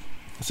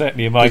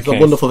 Certainly in my case. The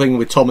wonderful thing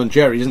with Tom and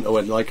Jerry, isn't there,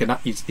 when like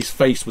his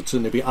face would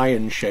suddenly be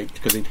iron shaped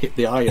because he'd hit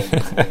the iron,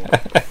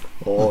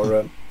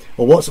 or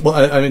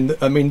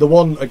I mean the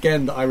one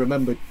again that I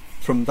remember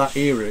from that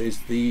era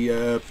is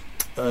the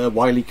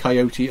Wile E.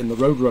 Coyote and the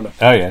Roadrunner.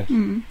 Oh yeah.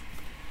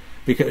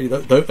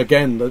 Because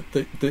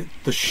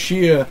the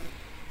sheer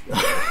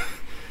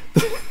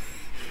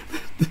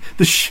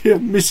the sheer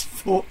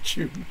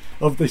misfortune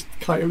of this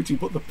coyote,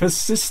 but the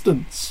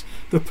persistence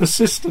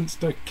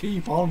to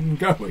keep on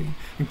going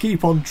and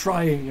keep on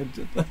trying,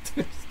 and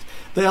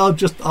they are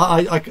just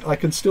I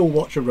can still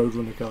watch a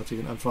Roadrunner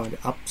cartoon and find it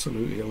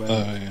absolutely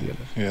hilarious.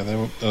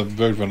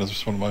 Roadrunner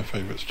is one of my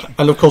favourites.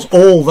 And of course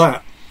all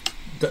that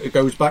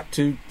goes back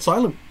to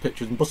silent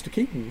pictures and Buster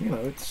Keaton, you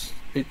know,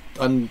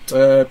 and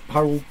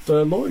Harold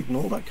Lloyd and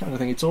all that kind of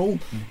thing. It's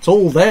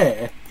all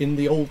there in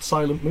the old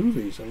silent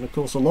movies, and of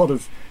course a lot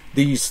of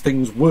these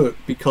things work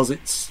because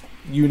it's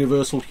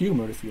universal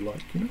humour, if you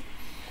like, you know.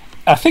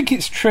 I think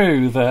it's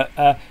true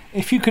that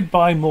if you could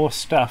buy more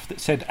stuff that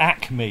said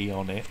Acme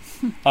on it,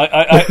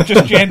 I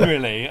just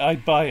generally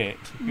I'd buy it.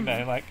 You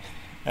know, like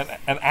an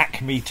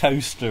Acme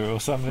toaster or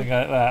something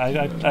like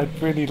that.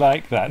 I'd really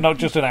like that. Not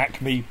just an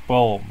Acme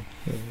bomb.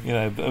 You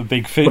know, a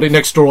big food. Put it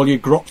next to all your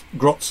grot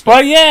stuff.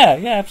 Well, yeah,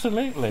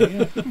 absolutely.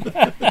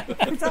 Yeah.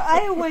 So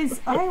I always,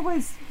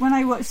 when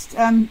I watched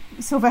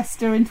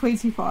Sylvester and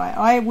Tweety Pie,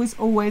 I was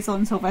always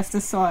on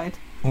Sylvester's side.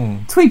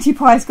 Tweety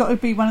Pie's got to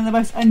be one of the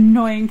most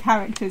annoying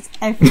characters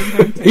ever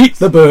invented. Eat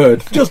the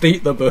bird. Just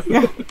eat the bird.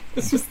 Yeah,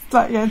 it's just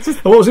like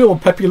just. What was the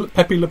old Pepe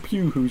Le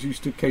Pew, who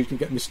used to occasionally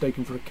get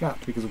mistaken for a cat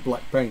because of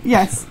black paint?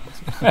 Yes.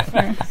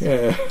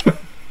 Yeah.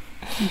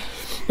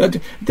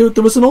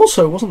 There was an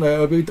also, wasn't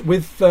there,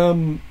 with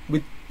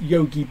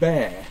Yogi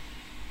Bear?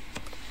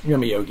 You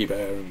remember Yogi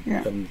Bear?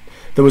 And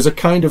there was a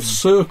kind of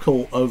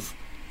circle of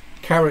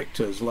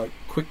characters like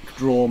Quick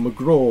Draw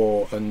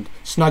McGraw and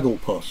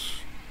Snagglepuss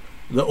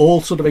that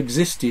all sort of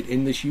existed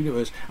in this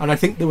universe, and I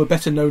think they were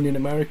better known in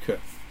America.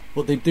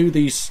 But they do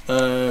these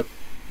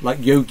like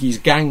Yogi's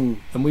Gang,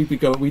 and we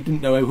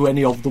didn't know who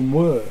any of them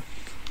were.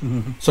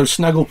 Mm-hmm. So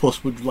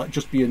Snagglepuss would like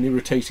just be an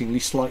irritatingly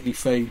slightly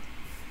fade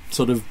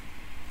sort of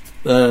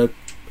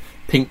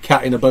pink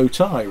cat in a bow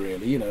tie,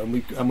 really, you know,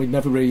 and we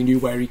never really knew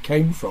where he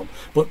came from.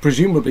 But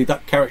presumably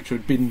that character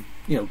had been,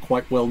 you know,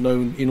 quite well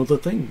known in other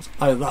things.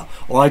 Either that,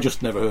 or I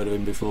just never heard of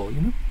him before,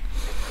 you know.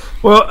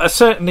 Well,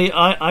 certainly,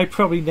 I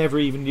probably never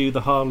even knew the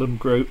Harlem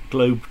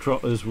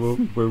Globetrotters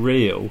were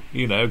real,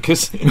 you know,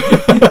 because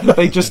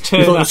they just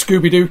turned up. The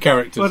Scooby-Doo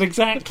characters. Well,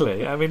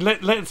 exactly. I mean,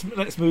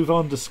 let's move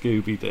on to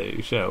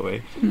Scooby-Doo, shall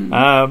we?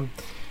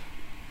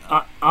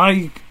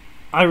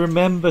 I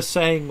remember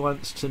saying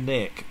once to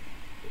Nick,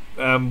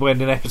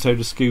 when an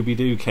episode of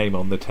Scooby-Doo came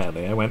on the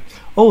telly, I went,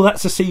 "Oh,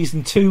 that's a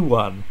season 2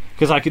 one,"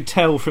 because I could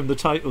tell from the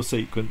title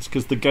sequence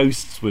because the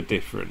ghosts were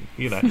different.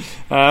 You know,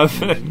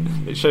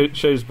 it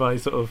shows my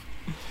sort of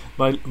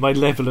my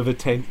level of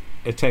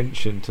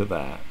attention to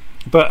that.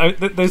 But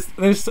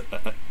there's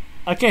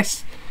I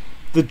guess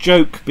the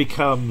joke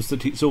becomes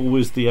that it's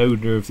always the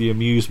owner of the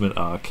amusement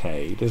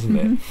arcade, isn't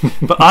it?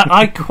 But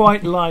I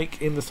quite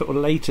like in the sort of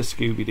later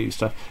Scooby-Doo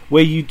stuff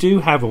where you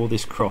do have all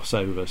this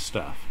crossover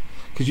stuff,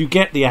 because you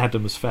get the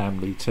Addams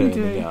Family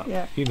turning up.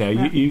 Yeah. You know,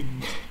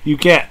 you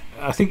get.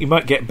 I think you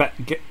might get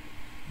Do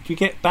you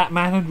get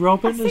Batman and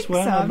Robin as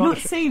well? So. I've not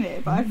seen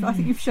it, but I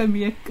think you've shown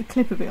me a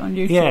clip of it on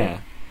YouTube. Yeah.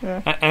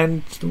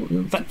 And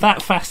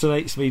that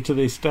fascinates me to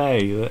this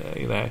day.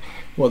 You know,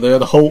 well, they're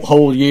the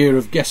whole year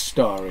of guest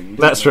starring.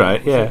 That's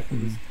right. Yeah,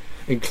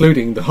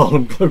 including the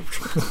Harlem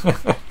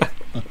Globetrotters.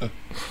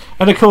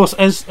 And of course,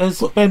 as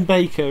Ben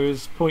Baker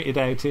has pointed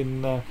out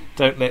in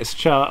Don't Let's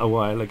Chart a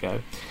while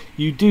ago,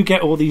 you do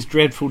get all these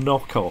dreadful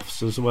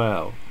knockoffs as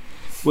well.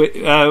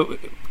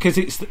 Because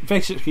it's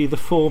basically the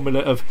formula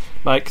of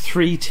like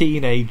 3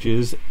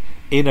 teenagers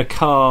in a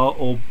car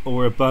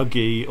or a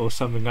buggy or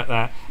something like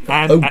that,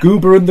 and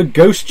Goober and the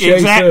Ghost Chaser.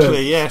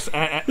 Exactly, yes,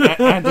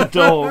 and a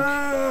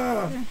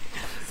dog.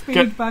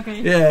 Speed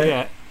buggy.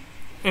 Yeah.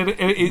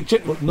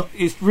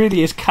 It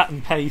really is cut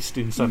and paste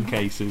in some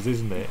cases,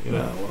 isn't it? You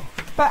know?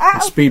 But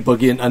Speed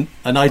buggy and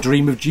I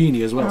Dream of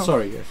Jeannie as well. Oh.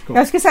 Sorry, yes. I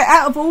was going to say,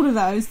 out of all of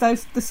those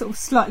the sort of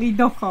slightly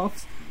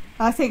knockoffs,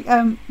 I think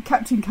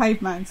Captain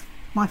Caveman's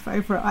my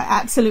favourite. I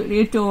absolutely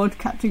adored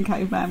Captain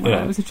Caveman when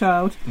I was a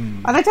child,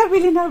 and I don't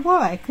really know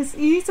why, because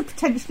he's a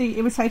potentially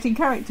irritating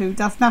character who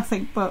does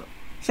nothing but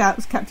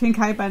shouts Captain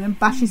Caveman and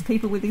bashes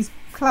people with his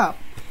club.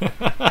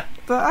 But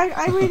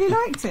I really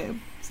liked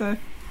him. So,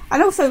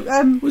 and also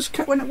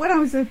when I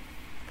was a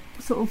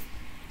sort of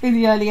in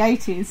the early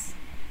 80s,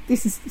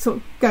 this is sort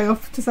of going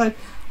off to say,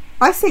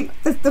 I think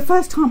the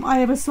first time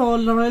I ever saw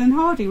Laurel and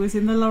Hardy was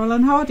in the Laurel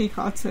and Hardy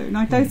cartoon.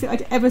 I don't think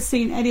I'd ever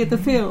seen any of the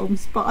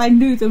films, but I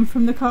knew them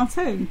from the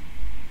cartoon,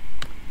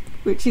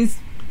 which is.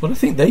 Well, I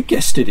think they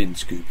guested in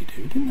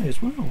Scooby-Doo, didn't they,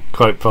 as well?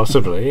 Quite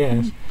possibly,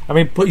 yes. I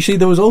mean, but you see,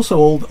 there was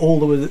also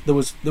there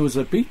was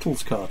a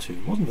Beatles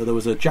cartoon, wasn't there? There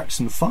was a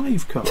Jackson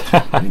 5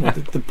 cartoon. You know,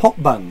 the pop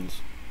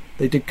bands,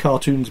 they did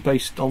cartoons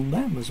based on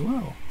them as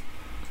well.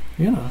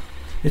 You know.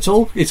 It's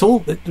all. I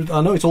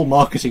know it's all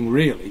marketing,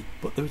 really,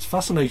 but it's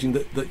fascinating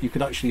that you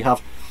could actually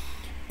have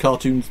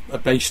cartoons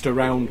based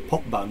around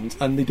pop bands,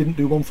 and they didn't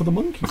do one for the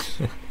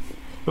Monkees.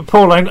 But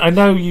Paul, I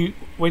know you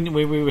when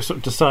we were sort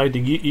of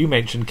deciding, you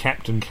mentioned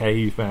Captain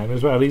Caveman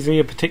as well. Is he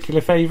a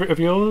particular favourite of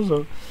yours?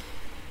 Or?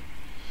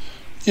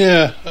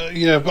 Yeah,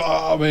 but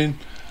I mean,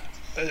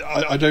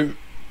 I don't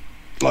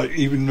like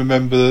even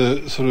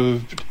remember sort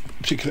of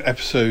particular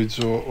episodes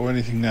or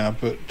anything now.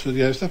 But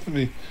it's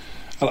definitely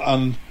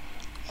and.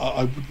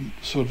 I wouldn't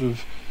sort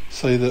of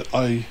say that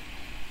I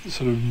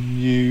sort of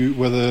knew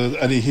whether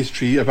any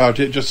history about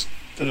it. I just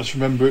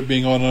remember it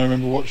being on. I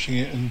remember watching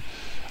it, and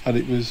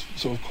it was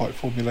sort of quite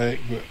formulaic,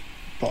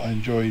 but I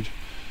enjoyed.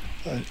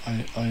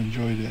 I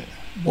enjoyed it.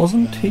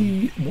 Wasn't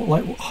he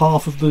like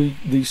half of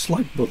the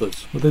Slag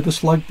Brothers? Were they the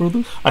Slag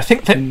Brothers? I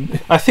think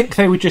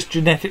they were just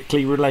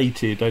genetically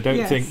related. I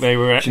don't think they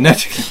were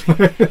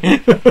genetically.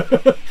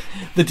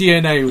 The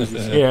DNA was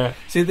the same. Yeah.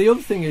 See, the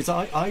other thing is,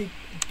 I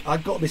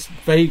got this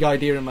vague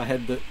idea in my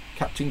head that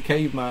Captain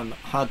Caveman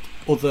had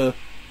other.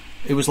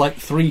 It was like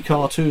 3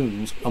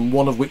 cartoons, and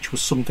one of which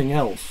was something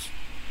else.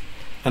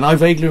 And I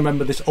vaguely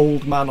remember this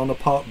old man on a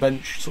park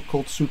bench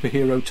called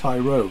Superhero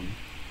Tyrone.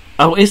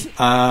 Oh,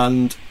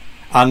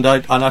 and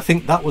I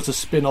think that was a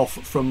spin-off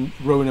from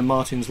Rowan and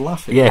Martin's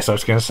Laughing. Yes, I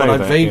was going to say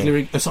and that. I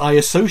vaguely I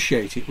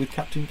associate it with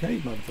Captain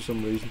Caveman for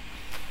some reason.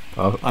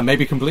 Oh. I may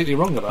be completely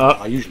wrong about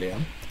that. I usually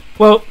am.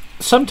 Well,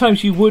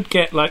 sometimes you would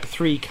get like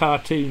 3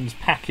 cartoons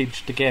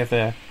packaged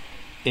together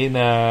in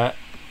a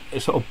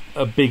sort of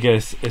a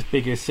bigger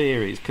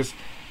series, because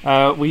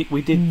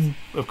we did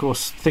of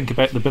course think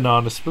about the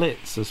Banana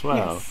Splits as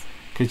well,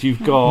 because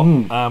you've got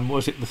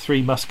was it the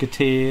 3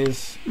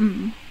 Musketeers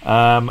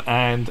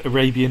and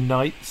Arabian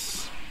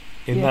Nights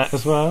in that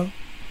as well.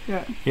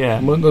 Yeah.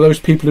 And one of those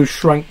people who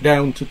shrank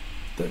down to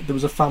there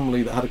was a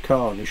family that had a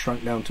car and he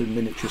shrank down to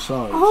miniature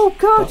size. Oh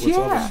God,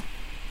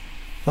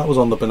 that was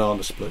on the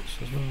Banana Splits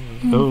as well.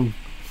 Oh,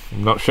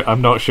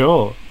 I'm not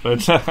sure,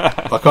 but I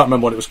can't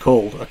remember what it was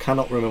called. I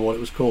cannot remember what it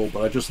was called,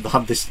 but I just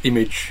had this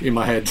image in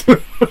my head.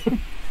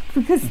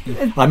 Because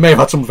I may have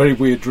had some very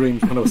weird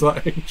dreams when I was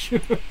that age.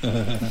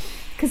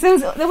 Because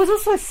there was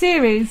also a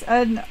series,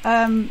 and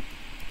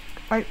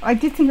I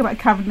did think about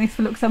covering this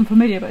for looks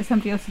unfamiliar, but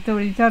somebody else had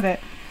already done it.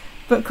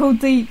 But called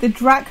the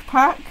Drac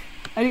Pack,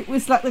 and it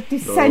was like the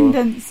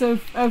descendants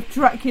of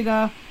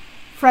Dracula,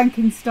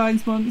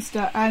 Frankenstein's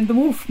monster, and the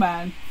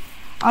Wolfman.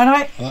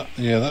 And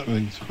that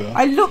rings a bell.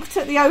 I looked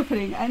at the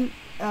opening and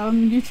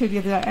YouTube the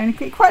other day, and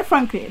quite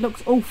frankly, it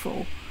looks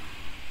awful.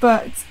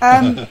 But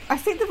I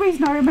think the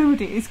reason I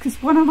remembered it is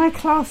because one of my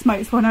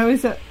classmates, when I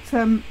was at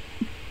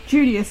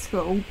junior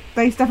school,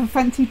 they used to have a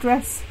fancy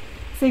dress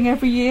thing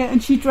every year,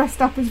 and she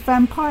dressed up as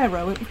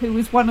Vampiro, who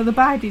was one of the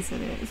baddies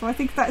in it. So I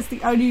think that's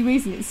the only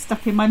reason it's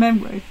stuck in my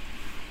memory.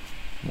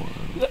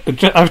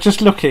 I was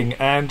just looking,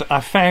 and I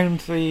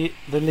found the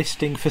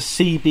listing for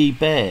CB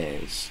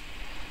Bears,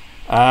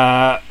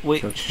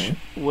 which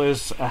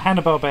was a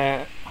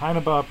Hanna-Barbera.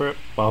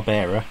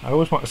 I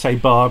always want to say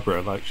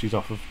Barbara, like she's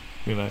off of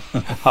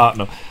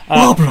Hartnell.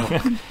 Barbara!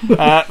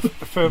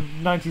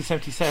 From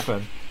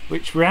 1977,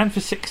 which ran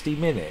for 60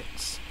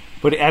 minutes,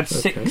 but it had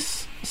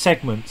 6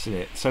 segments in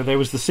it. So there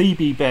was the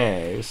CB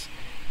Bears,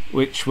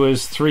 which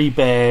was 3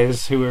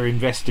 bears who were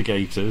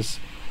investigators,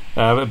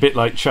 a bit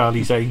like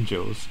Charlie's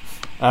Angels.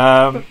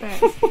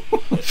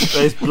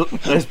 There's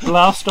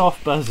Blast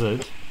Off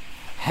Buzzard,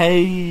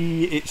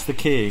 Hey It's the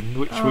King,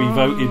 which we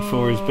voted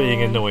for as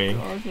being annoying.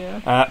 God,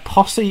 yeah.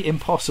 Posse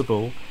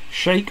Impossible,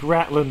 Shake,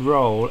 Rattle and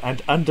Roll,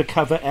 and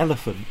Undercover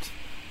Elephant.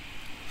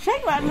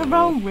 Shake, Rattle and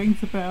Roll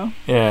rings a bell.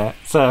 Yeah,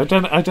 so I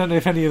don't know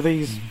if any of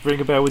these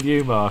ring a bell with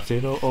you,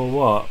 Martin, or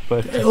what.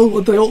 But they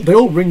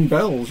all ring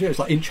bells. Yeah, it's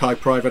like Inch High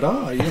Private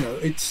Eye.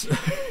 It's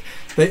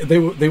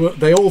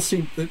they all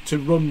seem to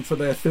run for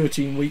their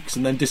 13 weeks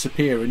and then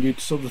disappear, and you'd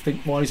sort of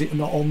think, why is it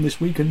not on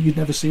this week? And you'd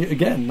never see it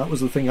again. That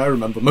was the thing I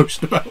remember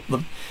most about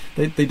them.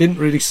 They didn't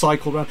really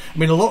cycle around. I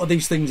mean, a lot of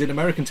these things in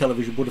American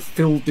television would have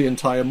filled the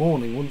entire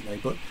morning, wouldn't they?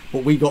 But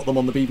we got them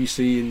on the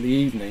BBC in the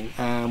evening,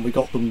 and we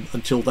got them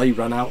until they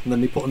ran out, and then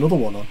they put another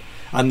one on.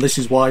 And this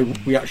is why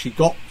we actually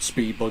got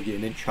Speed Buggy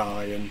and Inch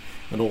High and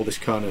all this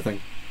kind of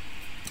thing.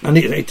 And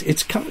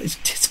it's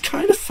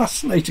kind of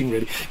fascinating,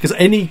 really, because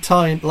any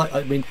time,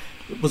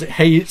 was it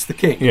Hey It's the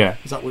King? Yeah.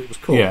 Is that what it was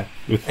called? Yeah.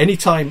 Any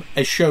time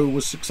a show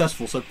was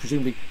successful, so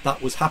presumably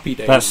that was Happy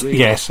Days. Really.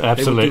 Yes,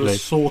 absolutely. They would do a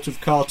sort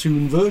of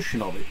cartoon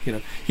version of it.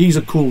 He's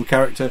a cool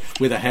character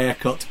with a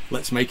haircut.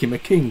 Let's make him a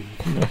king.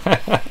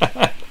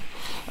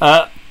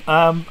 I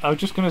was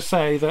just going to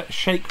say that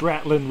Shake,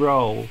 Rattle and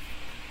Roll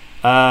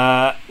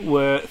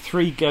were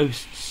 3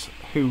 ghosts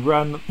who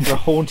run the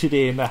Haunted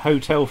Inn, a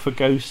hotel for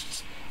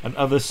ghosts and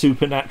other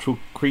supernatural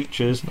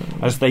creatures,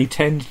 as they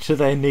tend to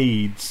their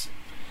needs.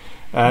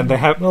 And they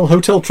have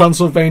Hotel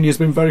Transylvania has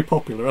been very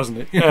popular, hasn't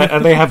it?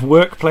 And they have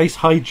workplace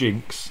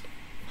hijinks.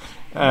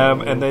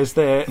 And there's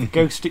their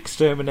ghost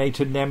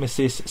exterminator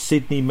nemesis,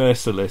 Sidney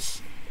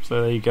Merciless.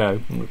 So there you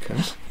go. Okay.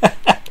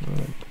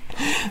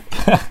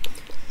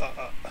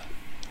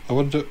 I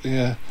wonder.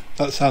 Yeah,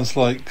 that sounds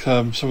like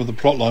some of the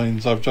plot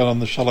lines I've done on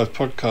the Shall Life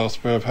podcast,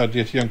 where I've had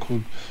Yeti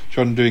Uncle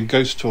John doing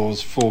ghost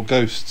tours for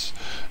ghosts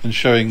and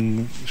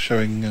showing.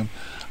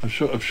 I'm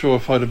sure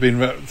if I'd have been,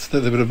 they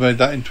would have made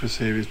that into a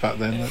series back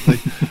then. They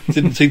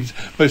didn't seem.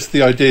 Most of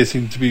the ideas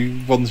seem to be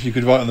ones you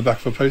could write on the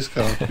back of a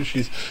postcard, which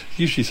is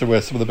usually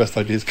somewhere some of the best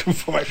ideas come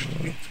from.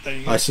 Actually,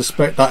 I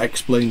suspect that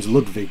explains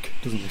Ludwig,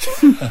 doesn't it?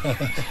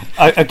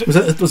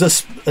 Was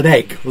it an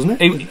egg,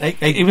 wasn't it?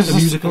 It was a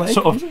musical egg,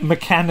 sort of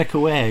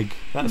mechanical egg.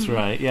 That's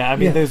right. Yeah, I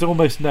mean, there's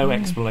almost no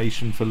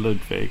explanation for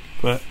Ludwig,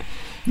 but.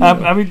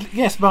 I mean,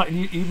 yes,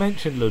 Martin, you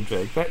mentioned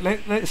Ludwig, but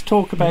let's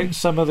talk about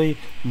some of the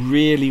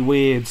really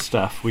weird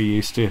stuff we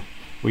used to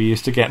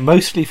get,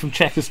 mostly from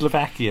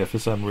Czechoslovakia for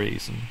some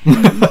reason.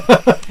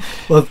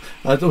 Well,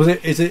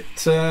 is it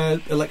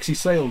Alexei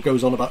Sayle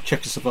goes on about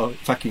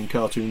Czechoslovakian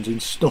cartoons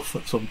in Stuff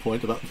at some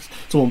point about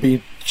someone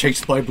being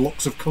chased by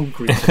blocks of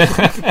concrete.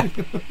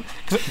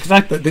 Cause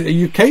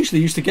you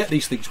occasionally used to get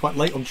these things quite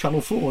late on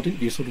Channel 4,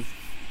 didn't you? Sort of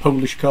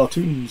Polish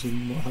cartoons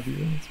and what have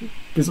you. It's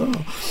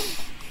bizarre.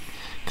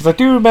 Because I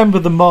do remember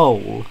the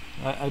mole.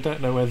 I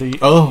don't know whether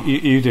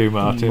you do,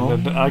 Martin.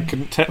 And I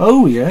couldn't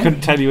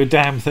couldn't tell you a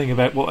damn thing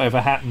about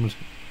whatever happened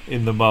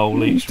in the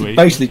mole each week.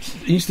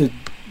 Basically,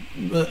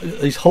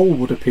 his hole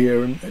would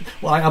appear, and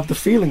I have the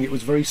feeling it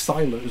was very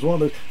silent. It was one of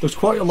those. There was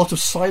quite a lot of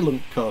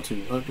silent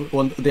cartoons.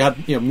 They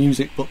had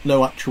music but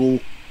no actual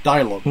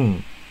dialogue.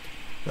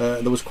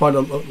 There was quite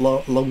a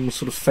long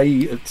sort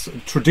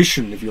of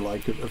tradition, if you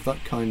like, of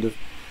that kind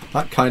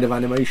of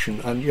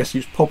animation. And yes, he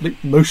was probably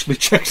mostly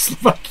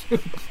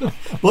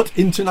Czechoslovakian, but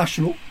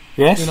international.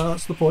 Yes,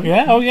 that's the point.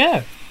 Yeah, oh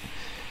yeah.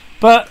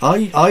 But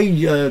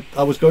I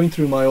was going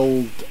through my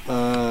old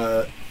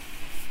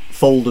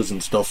folders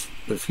and stuff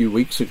a few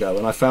weeks ago,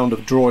 and I found a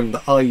drawing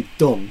that I'd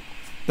done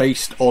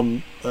based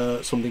on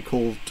something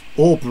called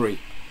Aubrey.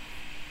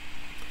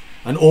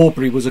 And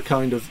Aubrey was a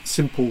kind of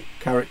simple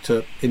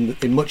character in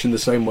much in the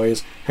same way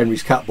as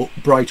Henry's cat, but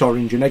bright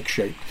orange and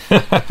egg-shaped.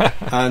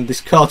 And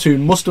this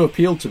cartoon must have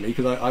appealed to me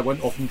because I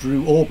went off and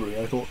drew Aubrey.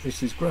 I thought,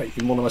 this is great,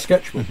 in one of my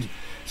sketchbooks.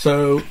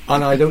 So,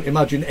 and I don't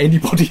imagine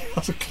anybody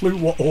has a clue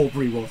what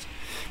Aubrey was.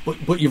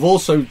 But you've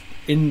also,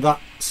 in that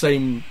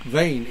same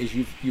vein, is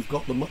you've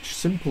got the much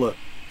simpler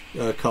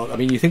card. I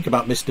mean, you think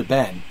about Mr.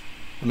 Ben.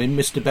 I mean,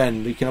 Mr.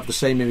 Ben, you can have the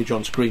same image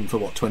on screen for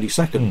 20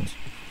 seconds.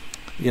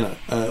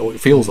 Or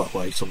it feels that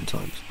way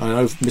sometimes. I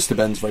know Mr.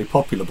 Ben's very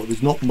popular, but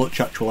there's not much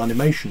actual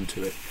animation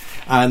to it.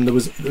 And there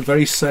was the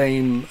very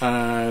same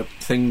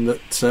thing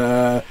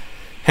that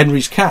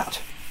Henry's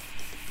cat.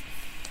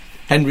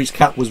 Henry's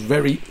cat was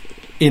very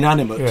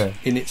inanimate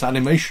in its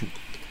animation.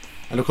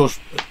 And of course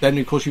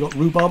you got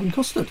Rhubarb and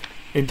Custard.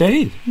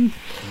 Indeed.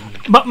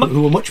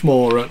 Who were much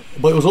more...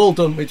 but it was all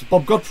done... It's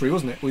Bob Godfrey,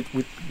 wasn't it?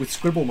 With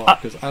scribble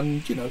markers.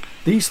 And,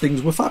 these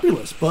things were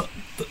fabulous. But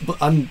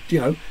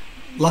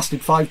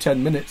lasted 5-10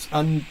 minutes.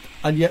 And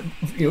yet,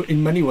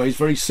 in many ways,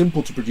 very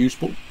simple to produce.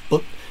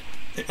 But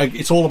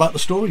it's all about the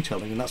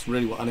storytelling. And that's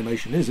really what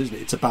animation is, isn't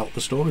it? It's about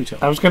the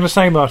storytelling. I was going to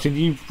say, Martin,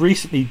 you've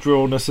recently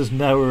drawn us as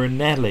Noah and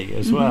Nelly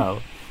as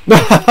well.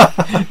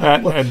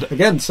 And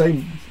again,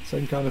 same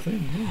kind of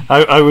thing. Yeah.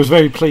 I was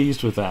very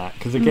pleased with that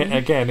because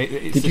again,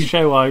 it's a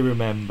show I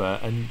remember,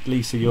 and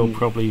Lisa, you're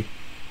probably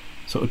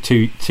sort of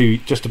too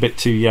just a bit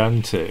too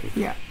young to.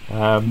 Yeah.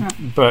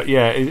 But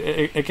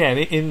again,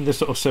 in the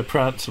sort of Sir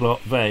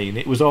Prancelot vein,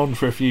 it was on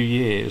for a few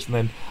years and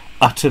then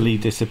utterly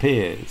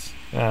disappears.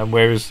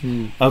 Whereas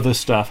other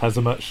stuff has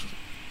a much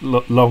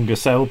longer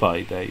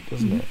sell-by date,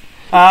 doesn't it?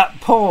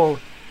 Paul,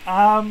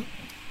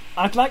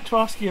 I'd like to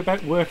ask you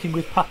about working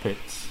with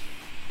puppets.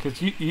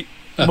 Because you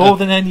more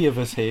than any of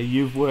us here,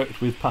 you've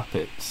worked with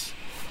puppets.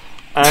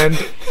 And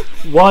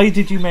why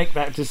did you make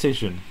that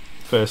decision,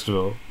 first of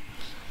all?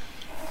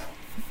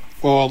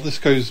 Well, this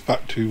goes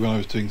back to when I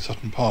was doing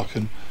Sutton Park,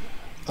 and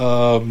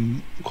I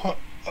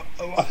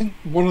think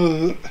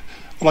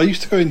I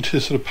used to go into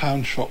sort of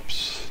pound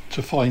shops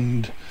to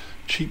find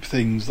cheap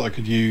things that I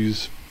could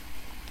use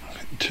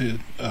to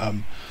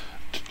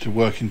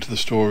work into the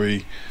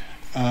story.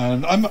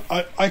 And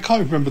I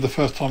can't remember the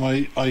first time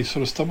I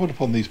sort of stumbled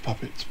upon these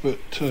puppets, but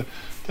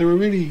they were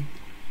really,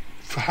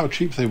 for how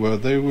cheap they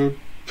were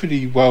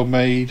pretty well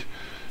made,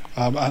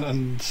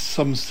 and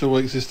some still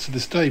exist to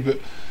this day. But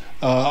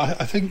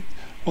I think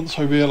once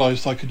I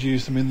realised I could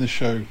use them in the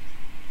show,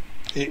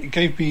 it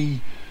gave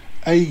me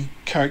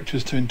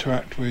characters to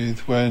interact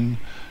with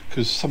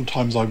because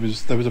sometimes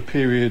there was a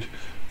period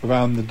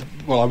around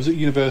I was at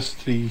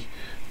university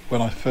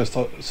when I first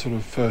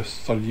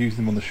started using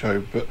them on the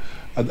show, but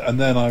and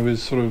then I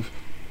was sort of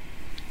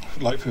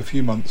like for a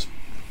few months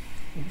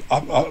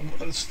I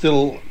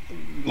still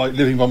like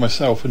living by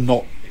myself and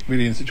not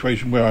really in a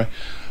situation where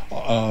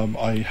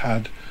I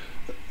had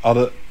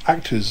other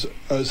actors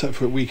except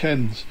for at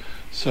weekends.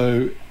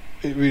 So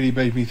it really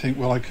made me think,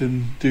 well, I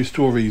can do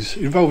stories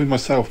involving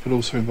myself but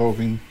also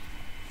involving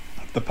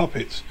the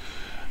puppets,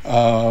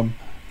 and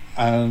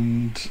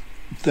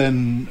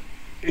then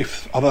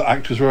if other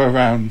actors were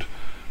around,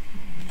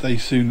 they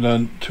soon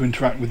learned to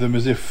interact with them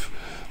as if,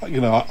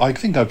 I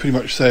think I pretty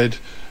much said,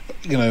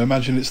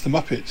 imagine it's the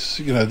Muppets.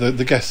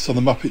 The guests on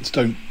the Muppets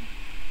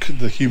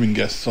the human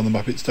guests on the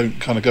Muppets don't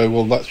kind of go,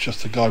 well, that's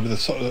just a guy with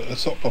a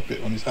sock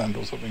puppet on his hand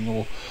or something,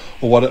 or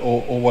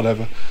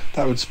whatever.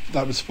 That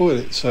would spoil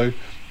it. So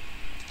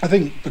I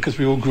think because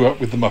we all grew up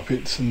with the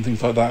Muppets and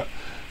things like that,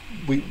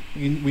 we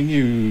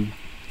knew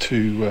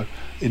to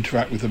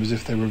interact with them as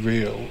if they were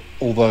real,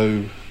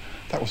 although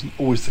that wasn't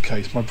always the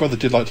case. My brother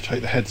did like to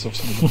take the heads off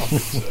some of the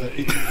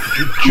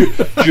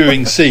puppets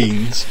during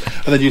scenes,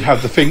 and then you'd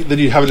have a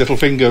little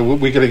finger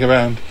wiggling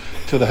around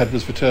till the head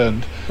was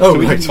returned. Oh,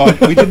 so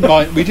we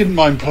didn't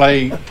mind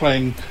playing,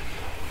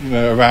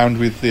 around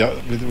with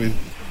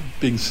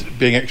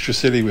being extra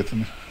silly with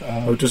them.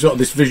 Just got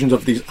this vision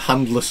of these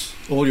handless,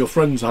 all your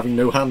friends having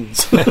no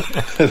hands.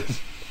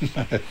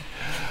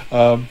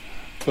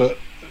 But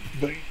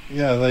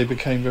yeah, they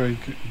became very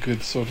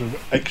good sort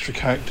of extra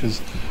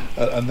characters,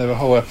 and there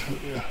were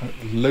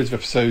loads of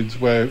episodes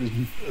where it was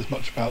as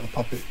much about the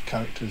puppet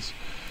characters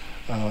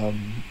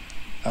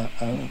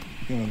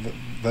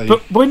they.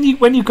 But when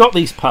you got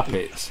these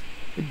puppets,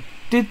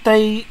 did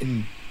they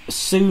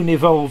soon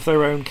evolve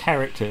their own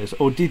characters,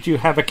 or did you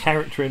have a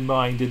character in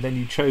mind and then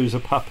you chose a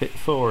puppet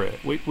for it?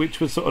 Which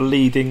was sort of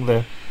leading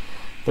the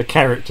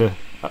character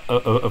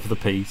of the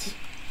piece?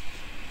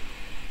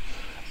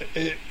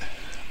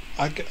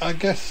 I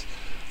guess.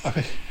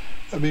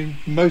 I mean,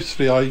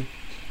 mostly I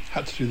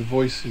had to do the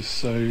voices,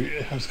 so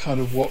it was kind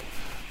of what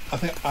I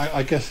think.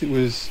 I guess it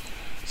was.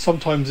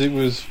 Sometimes it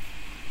was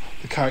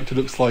the character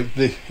looks like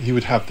this. He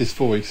would have this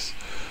voice.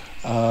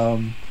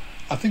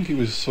 I think it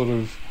was sort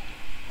of.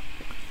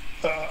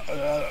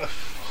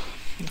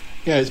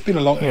 Yeah, it's been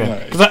a long.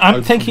 Yeah, because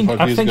I'm thinking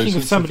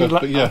of somebody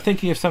like I'm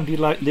thinking of somebody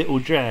like Little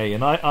J,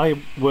 and I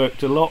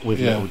worked a lot with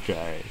Little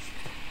J,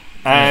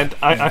 and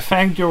I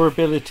found your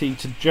ability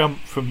to jump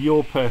from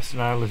your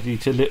personality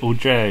to Little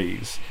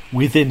J's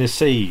within a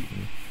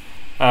scene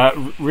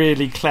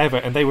really clever,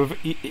 and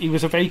he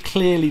was a very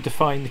clearly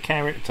defined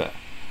character.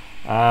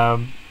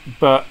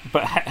 But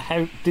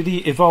how did he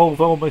evolve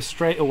almost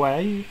straight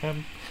away?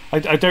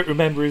 I don't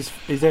remember his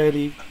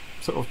early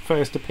sort of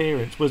first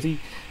appearance. Was he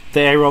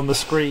there on the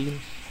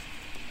screen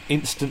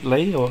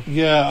instantly, or?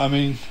 Yeah, I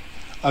mean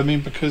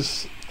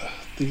because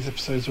these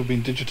episodes have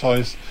been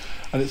digitized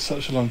and it's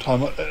such a long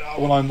time.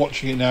 When I'm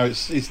watching it now,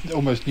 it's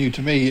almost new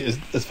to me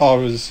as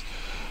far as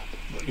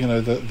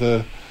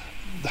the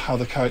how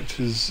the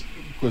characters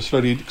were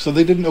slowly, so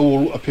they didn't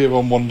all appear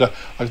on one day.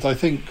 I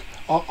think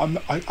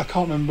I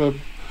can't remember.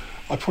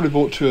 I probably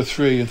bought 2 or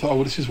 3 and thought, oh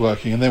well, this is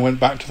working, and then went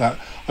back to that.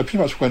 I pretty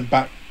much went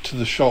back to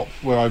the shop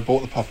where I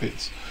bought the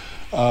puppets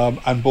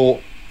and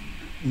bought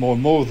more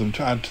and more of them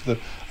to add to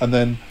and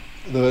then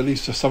there were at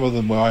least some of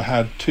them where I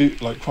had 2,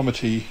 like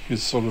Cromitty,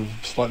 who's sort of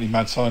slightly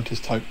mad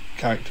scientist type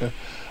character.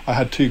 I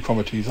had 2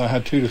 Cromitties. I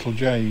had 2 Little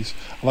J's,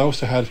 and I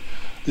also had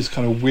this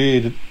kind of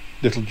weird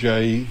Little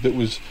J that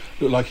looked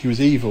like he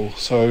was evil.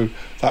 So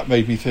that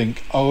made me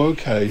think, oh,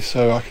 okay,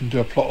 so I can do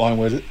a plot line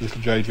where Little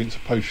J drinks a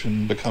potion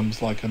and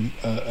becomes like an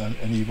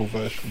evil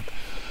version.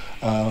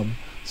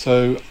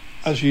 So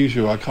as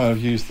usual, I kind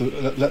of used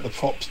let the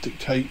props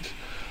dictate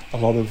a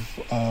lot of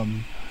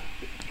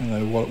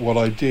what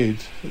I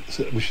did,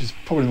 which is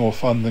probably more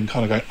fun than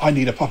kind of going, I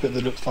need a puppet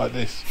that looks like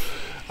this,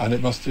 and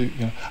it must do.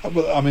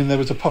 But I mean, there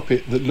was a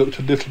puppet that looked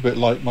a little bit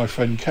like my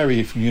friend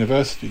Kerry from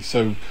university.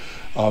 So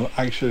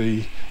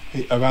actually,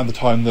 around the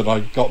time that I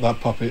got that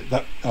puppet,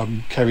 that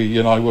Kerry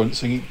and I weren't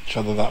seeing each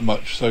other that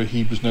much, so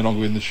he was no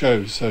longer in the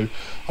show. So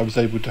I was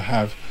able to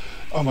have,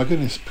 oh my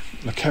goodness,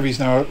 Kerry's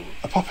now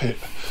a puppet,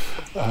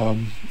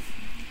 and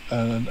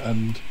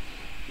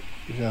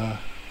yeah.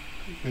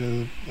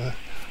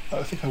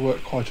 I think I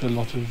worked quite a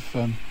lot of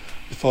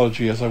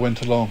mythology as I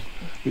went along,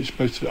 which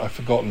most of it I've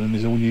forgotten and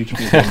is all new to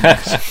me.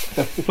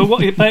 But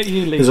what about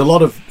you, Lee? There's a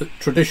lot of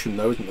tradition,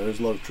 though, isn't there? There's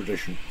a lot of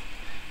tradition.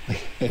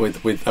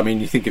 with I mean,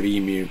 you think of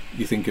Emu,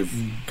 you think of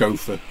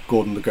Gopher,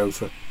 Gordon the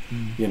Gopher.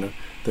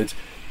 There's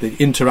the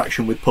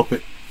interaction with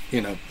puppet.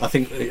 I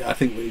think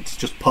it's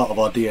just part of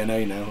our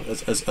DNA now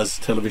as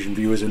television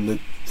viewers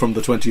from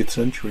the 20th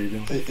century.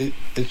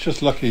 It's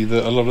just lucky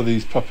that a lot of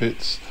these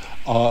puppets,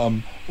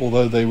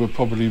 although they were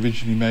probably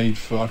originally made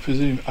for, I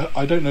presume,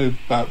 I don't know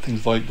about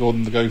things like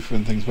Gordon the Gopher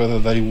and things, whether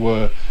they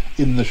were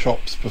in the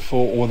shops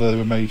before or whether they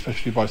were made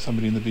especially by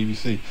somebody in the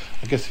BBC.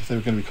 I guess if they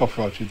were going to be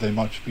copyrighted, they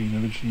might have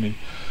been originally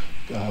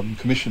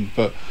commissioned,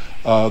 but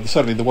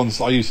certainly the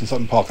ones I used in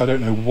Sutton Park, I don't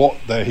know what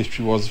their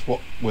history was,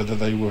 whether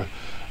they were,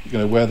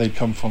 where they'd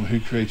come from, who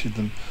created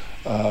them,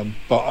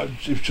 but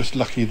it was just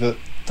lucky that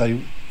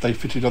they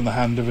fitted on the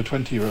hand of a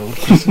 20-year-old,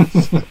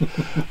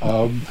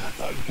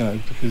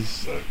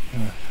 because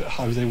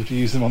I was able to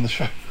use them on the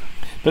show.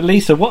 But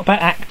Lisa, what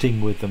about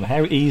acting with them?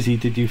 How easy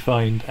did you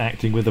find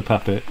acting with a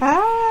puppet?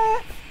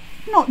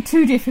 Not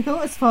too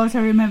difficult, as far as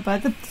I remember.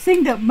 The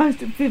thing that most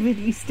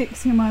vividly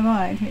sticks in my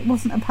mind, it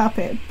wasn't a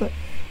puppet, but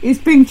is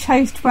being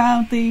chased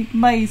round the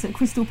maze at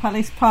Crystal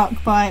Palace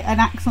Park by an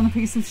axe on a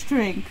piece of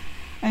string,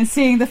 and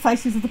seeing the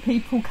faces of the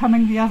people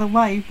coming the other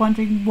way,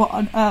 wondering what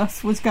on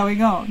earth was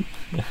going on.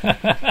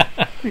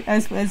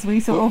 as we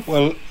sort of...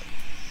 Well,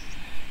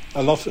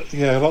 a lot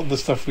of the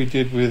stuff we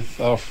did with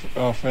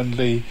our friend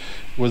Lee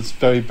was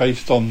very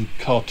based on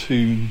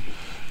cartoon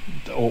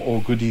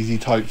or good easy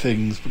type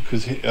things,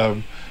 because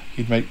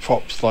he'd make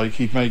props, like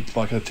he'd make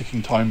like a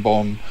ticking time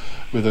bomb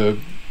with a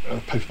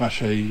paper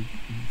mache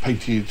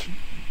painted,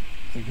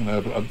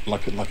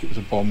 like it was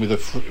a bomb with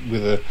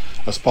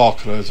a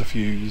sparkler as a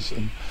fuse,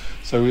 and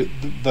so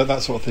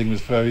that sort of thing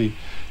was very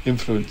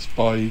influenced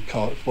by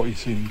what you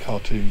see in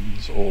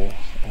cartoons or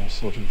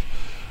sort of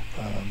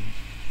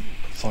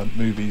silent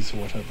movies or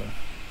whatever.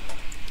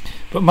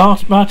 But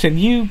Martin,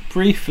 you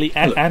briefly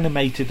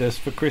animated us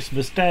for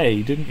Christmas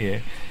Day, didn't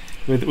you?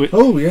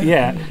 Oh yeah,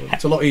 yeah.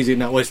 It's a lot easier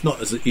now. Well, it's not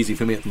as easy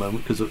for me at the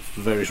moment because of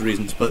various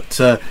reasons. But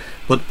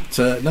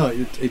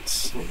no,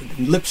 it's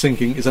lip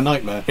syncing is a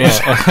nightmare.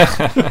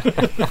 Yeah.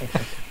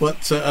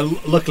 But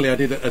luckily, I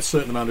did a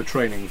certain amount of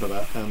training for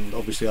that, and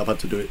obviously, I've had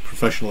to do it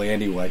professionally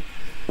anyway,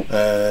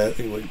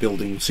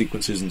 building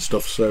sequences and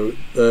stuff. So,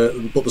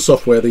 but the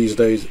software these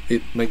days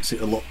it makes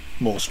it a lot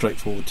more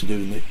straightforward to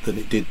do than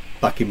it did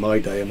back in my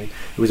day. I mean,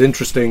 it was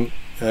interesting.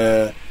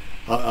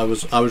 I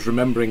was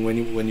remembering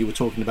when you were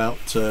talking about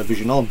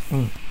Vision On,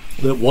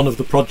 that one of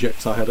the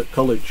projects I had at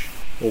college,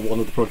 or one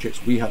of the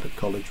projects we had at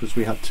college, was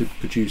we had to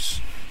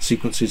produce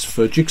sequences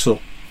for Jigsaw.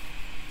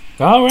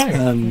 Oh, right.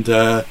 And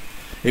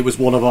it was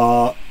one of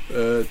our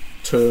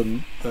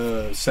term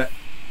set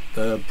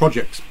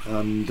projects,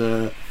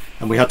 and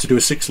we had to do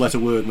a 6-letter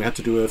word, and we had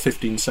to do a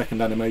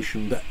 15-second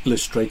animation that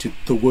illustrated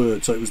the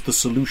word. So it was the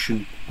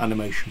solution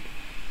animation,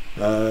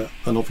 and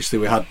obviously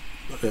we had.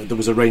 There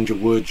was a range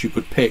of words you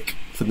could pick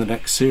for the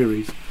next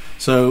series.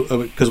 So,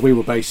 because we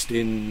were based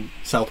in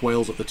South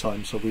Wales at the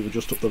time, so we were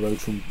just up the road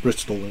from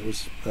Bristol. It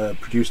was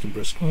produced in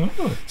Bristol.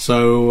 Oh.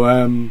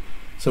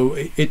 So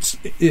it's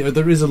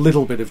there is a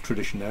little bit of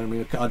tradition there. I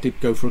mean, I did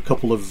go for a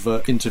couple of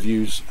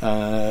interviews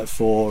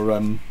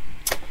for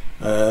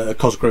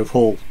Cosgrove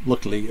Hall.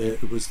 Luckily,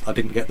 I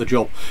didn't get the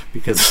job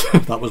because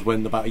that was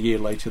when about a year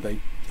later they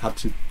had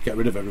to get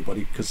rid of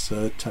everybody because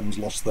Thames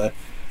lost their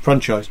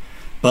franchise.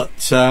 But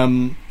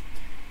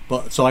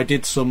so I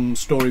did some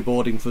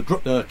storyboarding for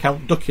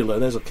Count Duckula.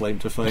 There's a claim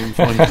to fame.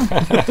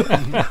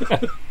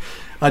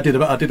 I did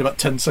about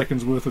 10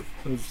 seconds worth of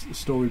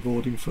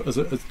storyboarding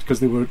because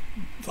they were,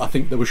 I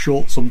think they were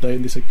short someday,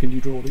 and they said, "Can you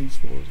draw these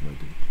for us?" And I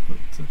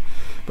did.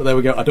 But there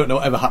we go. I don't know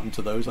what ever happened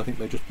to those. I think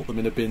they just put them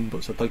in a bin,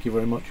 but said thank you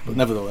very much. But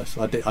nevertheless,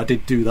 I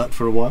did do that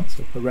for a while.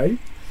 So hooray!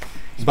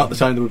 It's about the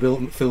time they were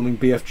filming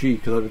BFG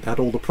because I had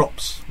all the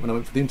props when I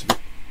went for the interview.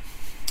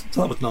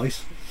 So that was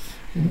nice.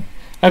 Yeah.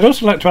 I'd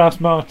also like to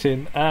ask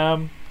Martin,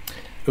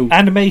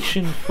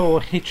 animation for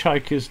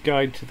Hitchhiker's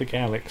Guide to the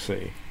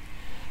Galaxy.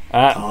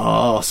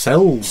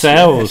 Cells.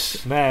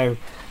 Yes. Now,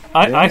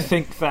 I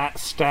think that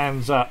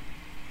stands up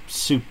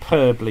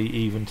superbly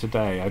even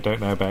today. I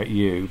don't know about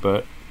you,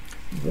 but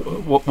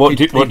what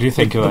do you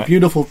think of that? The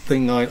beautiful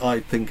thing I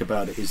think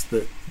about it is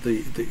that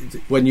the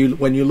when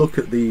you look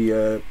at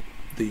the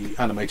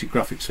animated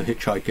graphics for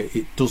Hitchhiker,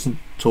 it doesn't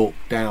talk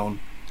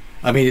down.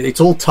 I mean, it's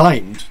all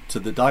timed to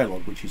the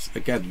dialogue, which is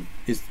again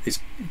is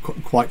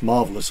quite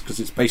marvellous because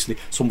it's basically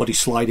somebody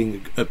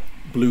sliding a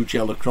blue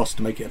gel across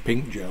to make it a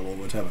pink gel or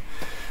whatever,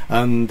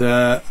 and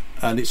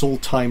it's all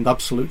timed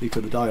absolutely to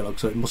the dialogue.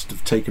 So it must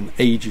have taken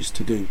ages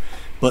to do,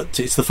 but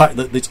it's the fact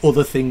that there's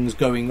other things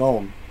going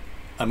on.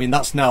 I mean,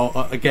 that's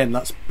now again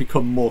that's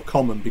become more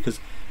common because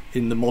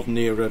in the modern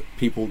era,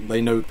 people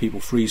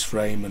freeze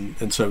frame,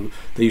 and so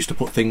they used to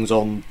put things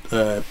on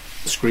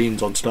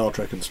screens on Star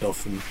Trek and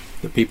stuff, and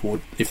that people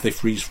would, if they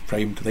freeze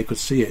framed, they could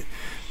see it.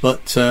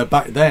 But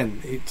back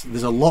then,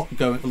 there's a lot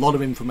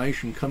of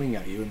information coming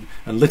at you,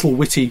 and little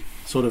witty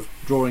sort of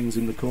drawings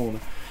in the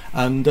corner,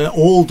 and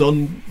all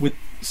done with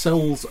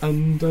cells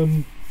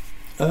and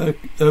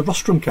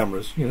rostrum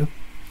cameras. You know,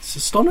 it's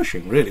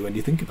astonishing, really, when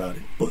you think about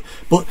it.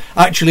 But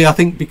actually, I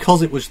think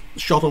because it was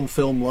shot on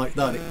film like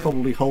that, it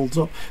probably holds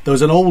up. There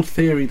was an old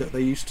theory that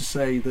they used to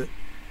say that.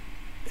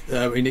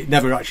 And it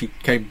never actually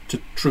came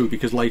to true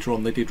because later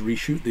on they did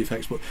reshoot the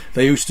effects, but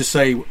they used to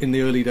say in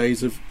the early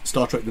days of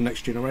Star Trek The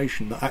Next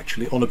Generation that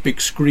actually on a big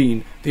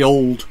screen the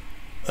old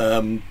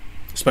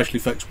special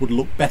effects would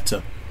look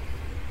better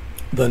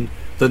than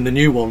the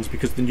new ones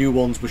because the new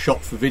ones were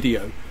shot for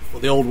video,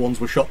 but the old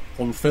ones were shot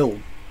on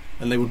film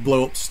and they would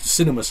blow up to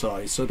cinema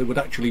size, so they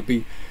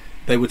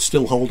would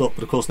still hold up,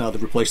 but of course now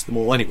they've replaced them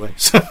all anyway,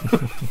 so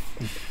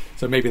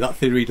maybe that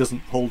theory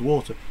doesn't hold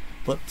water.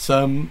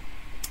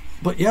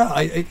 But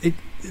yeah,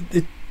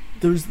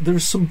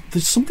 there's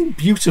something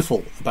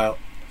beautiful about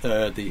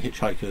the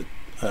Hitchhiker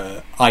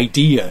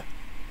idea,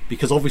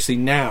 because obviously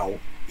now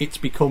it's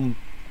become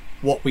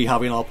what we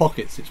have in our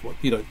pockets. It's what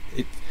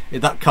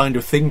that kind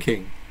of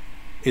thinking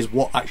is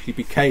what actually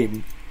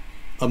became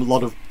a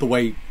lot of the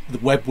way the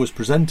web was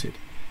presented.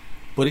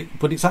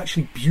 But it's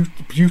actually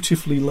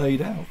beautifully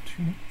laid out.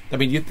 You know? I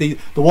mean, the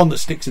one that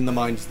sticks in the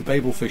mind is the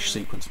Babelfish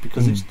sequence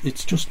because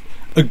it's just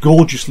a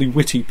gorgeously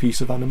witty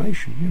piece of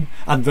animation, you know,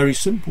 and very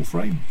simple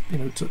frame. You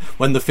know,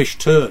 when the fish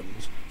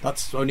turns,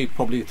 that's only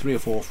probably 3 or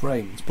 4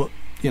 frames, but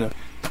you know,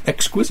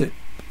 exquisite.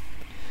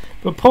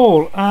 But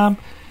Paul,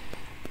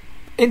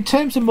 in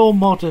terms of more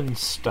modern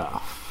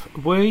stuff,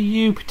 were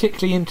you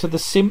particularly into The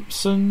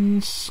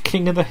Simpsons,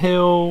 King of the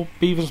Hill,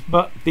 Beavis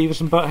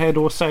and Butthead,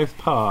 or South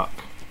Park?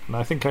 And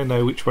I think I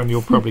know which one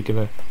you're probably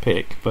going to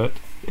pick, but.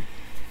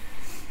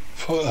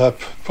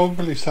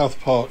 Probably South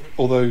Park,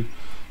 although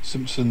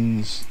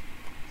Simpsons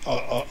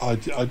I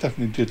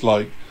definitely did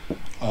like.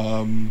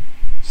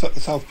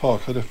 South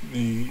Park I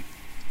definitely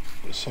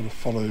sort of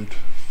followed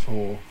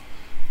for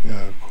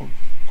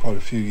quite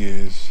a few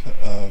years,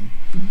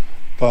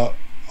 but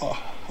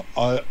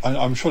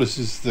I'm sure this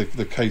is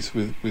the case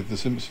with The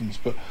Simpsons,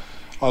 but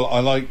I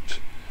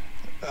liked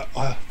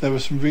there were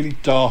some really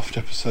daft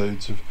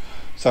episodes of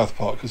South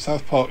Park, because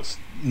South Park's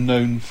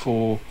known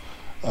for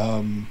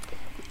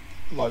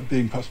like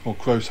being perhaps more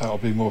gross out or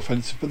being more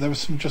offensive, but there were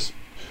some just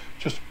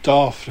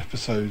daft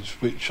episodes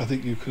which I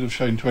think you could have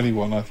shown to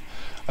anyone. I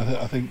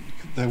think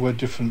there were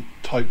different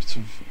types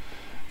of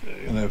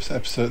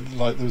episode.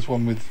 Like there was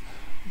one with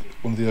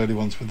one of the early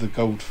ones with the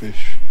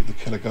goldfish, the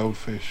killer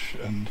goldfish,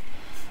 and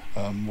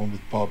one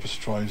with Barbara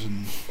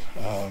Streisand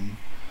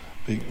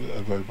being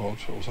a robot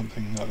or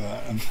something like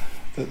that. And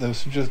there was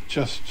some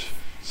just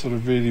sort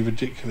of really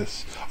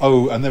ridiculous.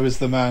 Oh, and there was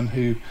the man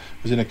who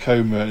was in a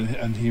coma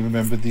and he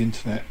remembered the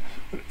internet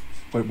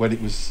when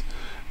it was,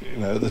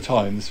 at the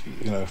time. This,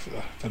 I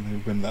don't know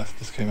when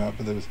this came out,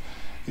 but there was.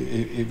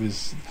 It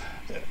was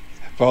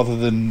rather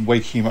than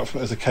waking him up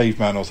as a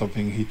caveman or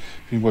something, he'd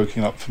been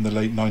woken up from the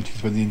late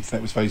 90s when the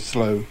internet was very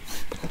slow.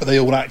 But they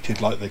all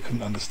acted like they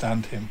couldn't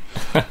understand him.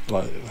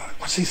 like,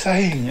 what's he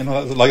saying?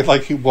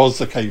 Like he was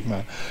a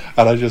caveman.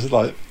 And I just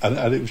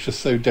and it was just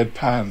so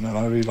deadpan, and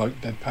I really like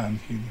deadpan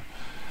humour.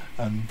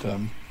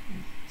 And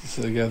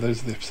so yeah,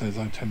 those are the episodes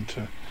I tend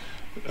to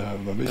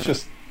remember. It's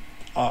just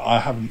I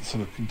haven't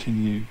sort of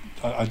continued.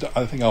 I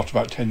think after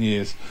about 10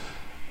 years.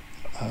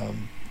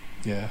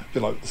 Yeah, a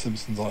bit like The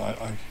Simpsons, it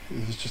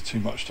was just too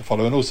much to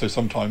follow. And also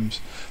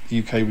sometimes the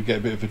UK would get a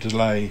bit of a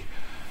delay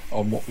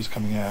on what was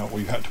coming out,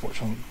 or you had to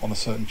watch on a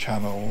certain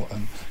channel,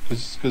 and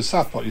because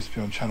South Park used to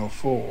be on Channel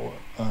 4,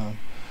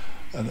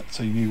 and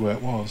so you knew where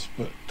it was.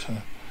 But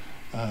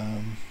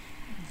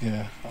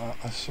yeah,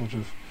 I sort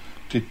of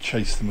did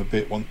chase them a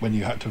bit when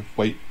you had to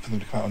wait for them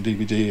to come out on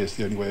DVD as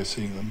the only way of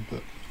seeing them.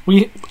 But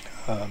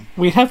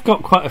we have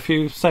got quite a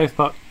few South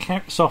Park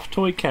soft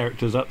toy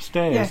characters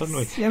upstairs, yes. haven't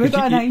we? Yeah, we've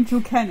got an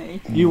Angel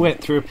Kenny. You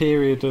went through a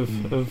period of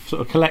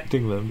sort of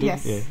collecting them,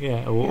 didn't you?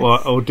 Yeah.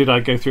 Or did I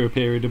go through a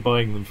period of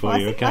buying them for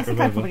you? I can't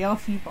remember. I probably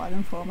asked you to buy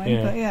them for me,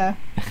 but yeah.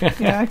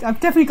 I've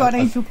definitely got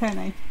an Angel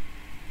Kenny.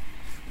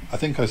 I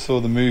think I saw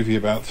the movie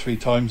about 3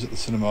 times at the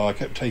cinema. I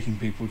kept taking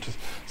people to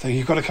say,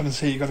 you've got to come and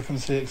see it,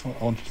 because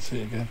I wanted to see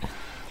it again.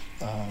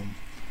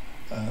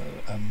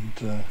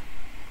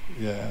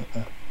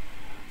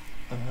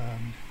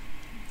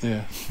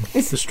 Yeah.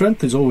 The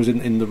strength is always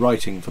in the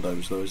writing for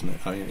those, though, isn't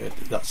it?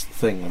 That's the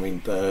thing. I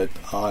mean,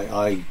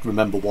 I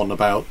remember one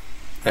about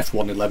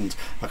F-111s.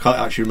 I can't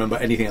actually remember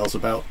anything else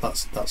about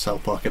that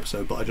South Park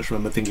episode, but I just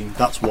remember thinking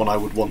that's one I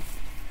would want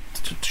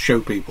to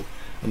show people,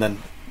 and then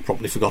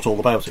probably forgot all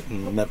about it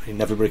and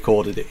never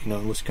recorded it,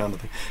 this kind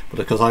of thing. But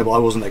because I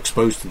wasn't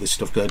exposed to this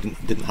stuff, because I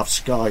didn't have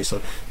Sky,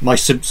 so my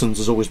Simpsons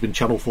has always been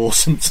Channel 4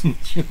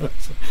 Simpsons.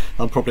 So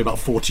I'm probably about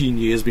 14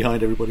 years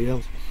behind everybody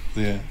else.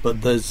 Yeah.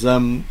 But there's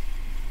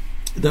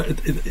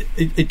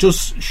it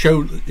does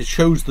show. It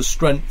shows the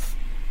strength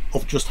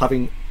of just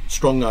having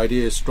strong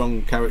ideas,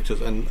 strong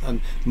characters,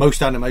 and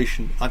most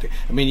animation. I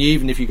mean,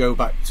 even if you go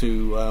back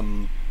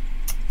to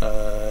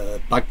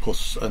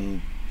Bagpuss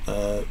and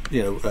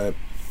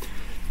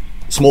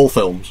small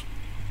films,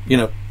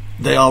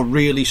 they are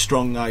really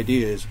strong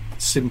ideas,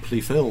 simply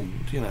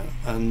filmed.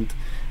 And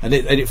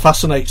it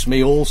fascinates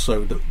me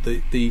also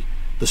that the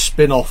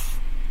spin-off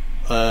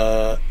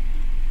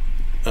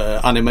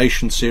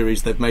animation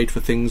series they've made for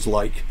things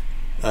like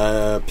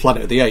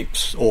Planet of the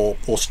Apes or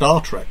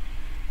Star Trek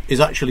is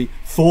actually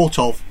thought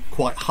of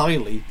quite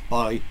highly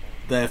by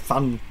their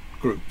fan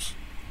groups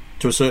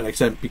to a certain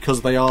extent,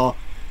 because they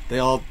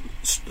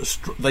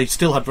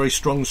still had very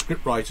strong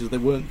script writers. They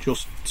weren't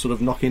just sort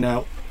of knocking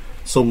out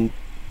some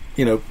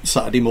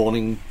Saturday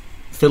morning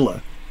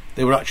filler.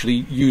 They were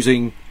actually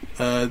using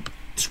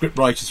script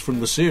writers from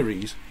the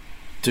series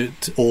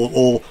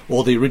or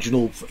the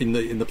original, in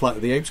the Planet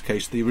of the Apes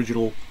case, the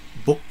original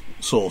book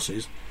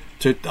sources,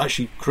 to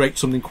actually create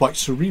something quite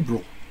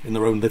cerebral in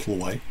their own little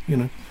way.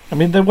 I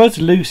mean, there was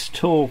loose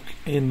talk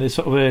in the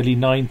sort of early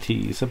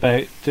 90s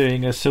about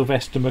doing a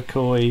Sylvester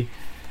McCoy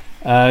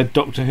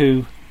Doctor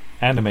Who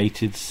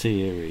animated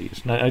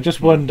series. Now, I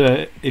just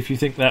wonder if you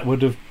think that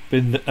would have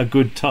been a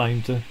good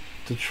time to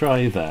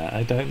try that.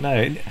 I don't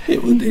know.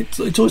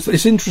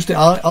 It's interesting.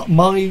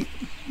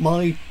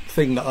 My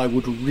thing that I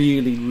would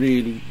really,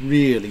 really,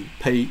 really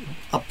pay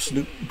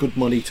absolute good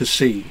money to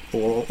see,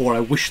 or I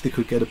wish they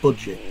could get a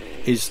budget,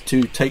 is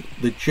to take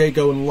the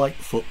Jago and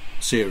Lightfoot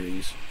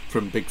series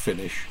from Big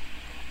Finish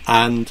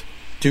and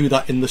do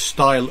that in the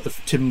style of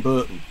Tim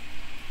Burton,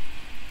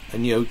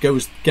 and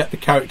get the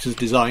characters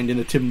designed in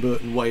a Tim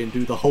Burton way and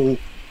do the whole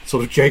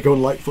sort of Jago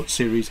and Lightfoot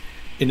series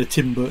in a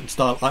Tim Burton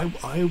style.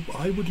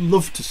 I would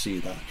love to see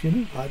that.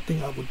 I think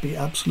that would be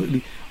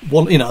absolutely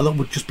that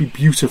would just be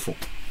beautiful.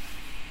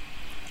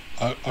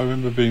 I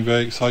remember being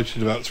very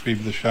excited about Scream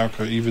of the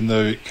Shauko, even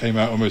though it came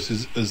out almost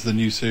as the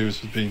new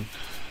series was being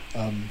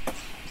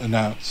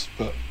announced.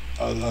 But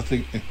I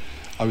think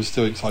I was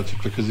still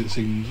excited because it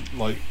seemed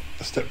like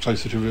a step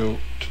closer to real.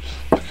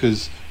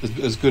 Because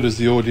as good as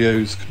the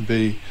audios can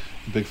be,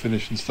 the Big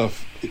Finish and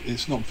stuff,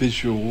 it's not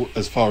visual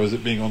as far as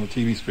it being on the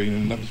TV screen,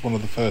 and that was one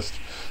of the first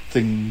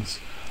things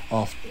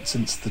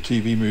since the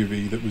TV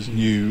movie that was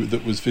new,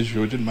 that was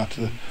visual. It didn't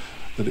matter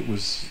that it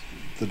was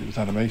that it was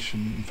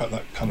animation. In fact,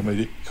 that kind of made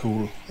it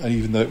cool, and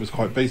even though it was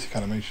quite basic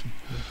animation.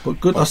 But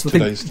good. That's the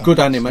thing. Good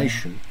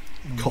animation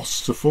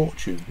costs a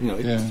fortune. You know,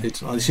 it's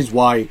this is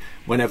why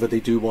whenever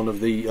they do one of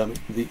the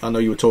I know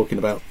you were talking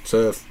about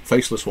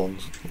Faceless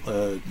Ones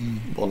on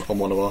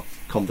one of our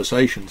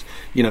conversations.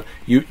 You know,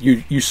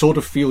 you sort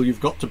of feel you've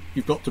got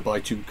to buy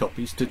 2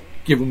 copies to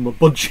give them a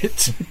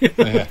budget.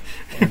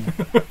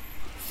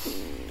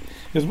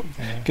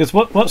 Because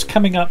what's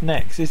coming up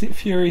next? Is it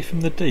Fury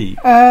from the Deep?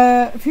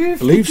 Fury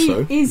from the Deep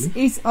so.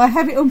 is I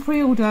have it on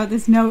pre-order.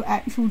 There's no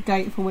actual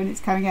date for when it's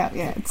coming out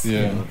yet.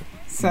 Yeah.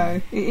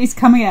 So it is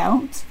coming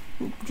out.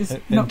 Just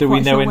not do we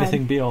quite know sure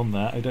anything when. beyond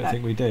that? I don't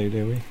think we do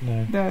we?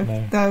 No.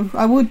 No,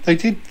 I would. They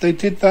did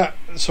that.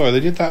 Sorry, they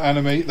did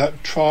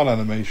that trial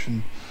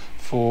animation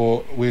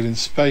for Wheel in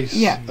Space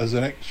as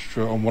an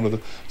extra on one of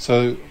the.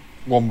 So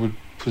one would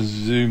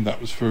presume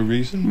that was for a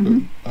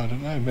reason, but I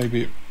don't know.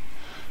 Maybe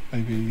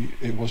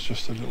it was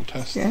just a little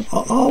test. Yeah.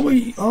 Are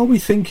we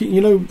thinking?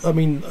 You know, I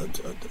mean,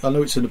 I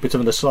know it's a bit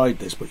of an aside,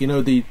 this, but you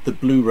know, the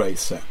Blu-ray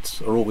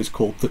sets are always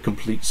called the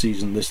complete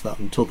season, this, that,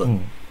 and t'other.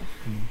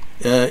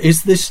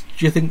 Is this,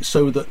 do you think,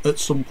 so that at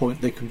some point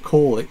they can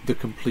call it the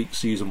complete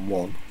season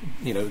 1?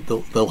 You know,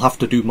 they'll have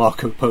to do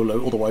Marco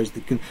Polo, otherwise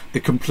the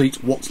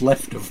complete what's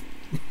left of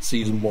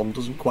season 1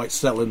 doesn't quite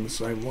sell in the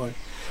same way.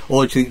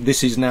 Or do you think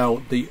this is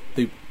now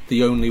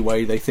the only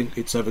way they think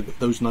it's ever,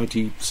 those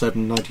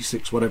 97,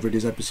 96, whatever it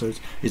is, episodes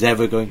is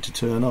ever going to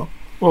turn up?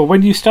 Well,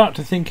 when you start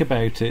to think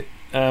about it,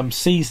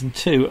 season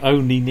 2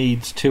 only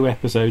needs 2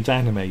 episodes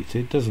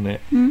animated, doesn't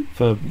it?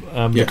 For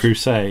the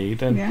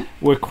Crusade, and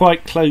we're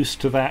quite close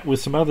to that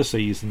with some other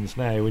seasons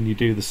now when you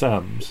do the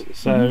sums.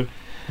 So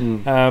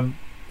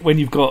when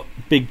you've got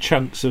big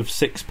chunks of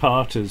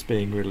 6-parters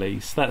being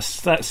released, that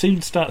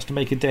soon starts to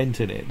make a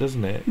dent in it,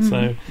 doesn't it?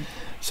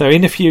 So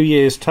in a few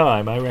years'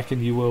 time, I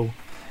reckon you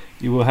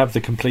will have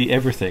the complete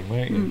everything,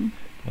 won't you?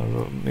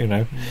 You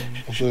know,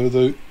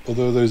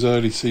 although those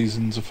early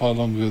seasons are far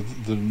longer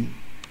than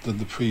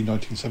the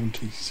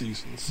pre-1970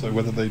 seasons, so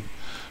whether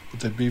would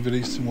they be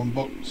released in one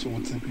box or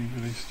would they be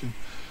released in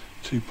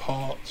 2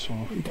 parts?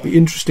 Or it'd be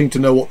interesting to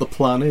know what the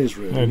plan is,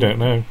 really. I don't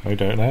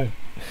know.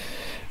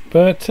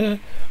 But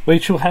we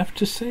shall have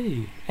to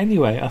see.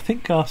 Anyway, I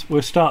think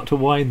we'll start to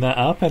wind that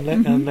up,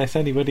 unless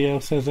anybody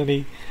else has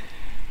any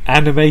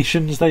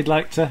animations they'd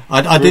like to.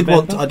 I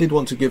did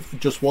want to give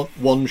just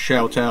one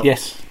shout out.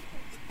 Yes,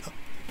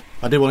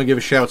 I did want to give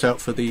a shout out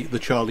for the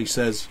Charlie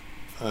Says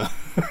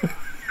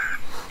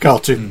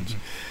cartoons,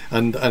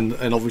 and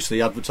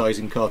obviously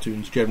advertising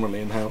cartoons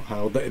generally, and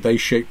how they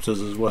shaped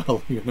us as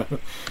well. You know,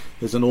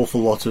 there's an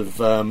awful lot of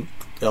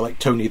like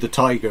Tony the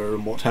Tiger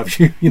and what have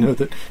you. You know,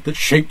 that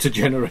shaped a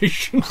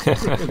generation.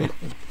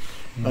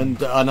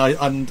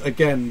 and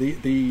again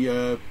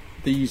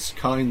these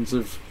kinds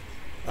of.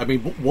 I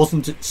mean,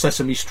 wasn't it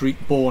Sesame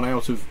Street born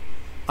out of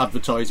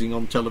advertising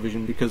on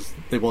television because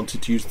they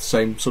wanted to use the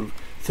same sort of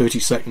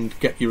 30-second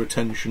get your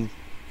attention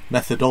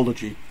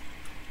methodology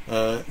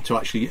to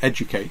actually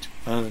educate?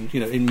 And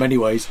you know, in many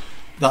ways,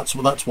 that's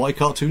why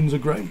cartoons are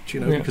great. You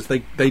know, because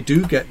they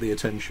do get the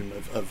attention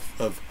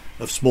of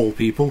small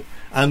people,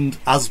 and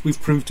as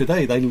we've proved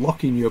today, they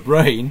lock in your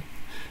brain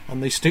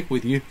and they stick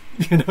with you.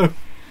 You know.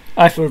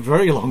 For a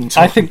very long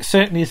time. I think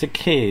certainly as a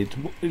kid,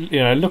 you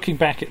know, looking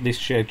back at this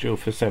schedule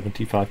for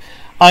 75,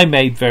 I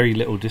made very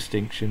little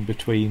distinction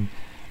between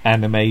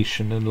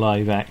animation and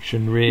live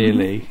action,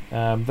 really.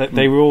 That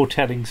they were all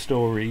telling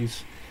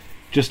stories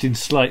just in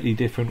slightly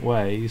different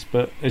ways,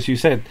 but as you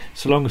said,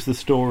 so long as the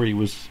story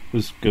was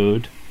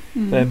good,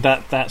 then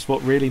that's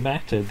what really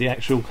mattered. The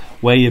actual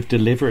way of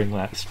delivering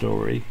that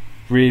story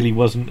really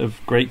wasn't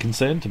of great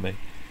concern to me.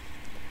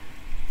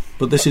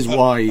 But this is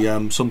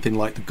why something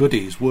like the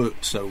Goodies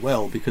worked so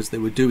well, because they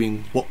were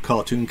doing what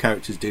cartoon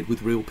characters did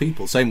with real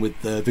people. Same with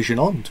Vision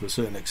On, to a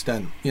certain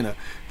extent. You know,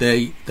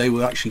 they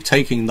were actually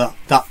taking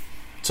that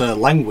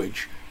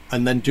language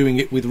and then doing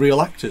it with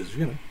real actors.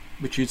 You know,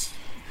 which is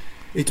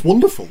it's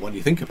wonderful when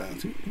you think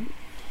about it.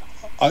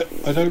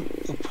 I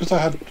don't, because I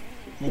had,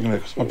 you know,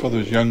 because my brother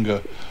was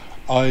younger.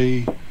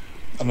 I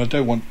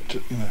don't want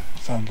to, you know,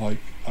 sound like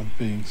I'm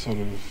being sort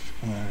of,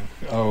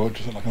 you know,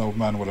 just like an old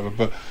man or whatever,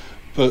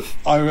 But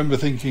I remember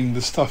thinking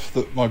the stuff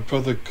that my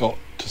brother got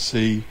to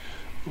see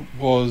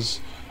was,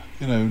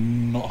 you know,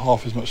 not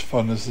half as much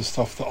fun as the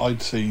stuff that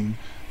I'd seen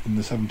in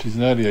the 70s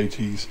and early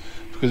 80s,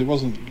 because it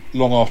wasn't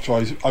long after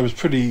I was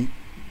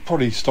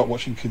probably stopped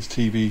watching kids'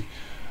 TV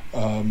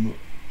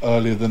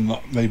earlier than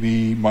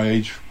maybe my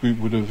age group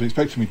would have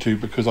expected me to,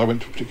 because I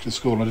went to a particular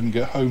school and I didn't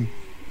get home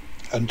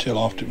until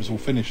after it was all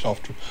finished,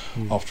 after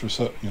a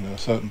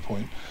certain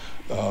point.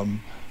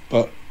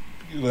 But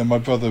you know, my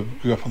brother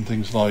grew up on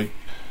things like,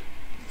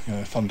 you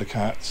know,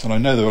 Thundercats, and I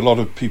know there are a lot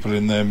of people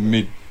in their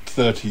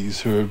mid-30s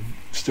who are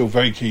still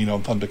very keen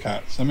on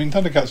Thundercats. I mean,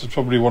 Thundercats was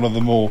probably one of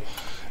the more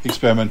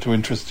experimental,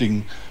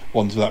 interesting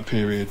ones of that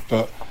period,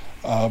 but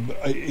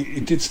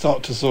it did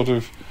start to sort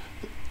of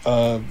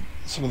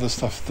some of the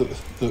stuff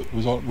that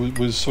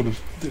was sort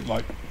of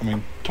like, I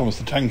mean, Thomas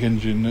the Tank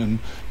Engine and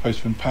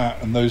Postman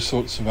Pat and those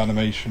sorts of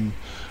animation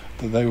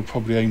that they were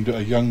probably aimed at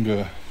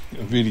a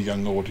really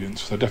young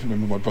audience. So I definitely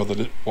remember my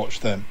brother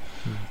watched them.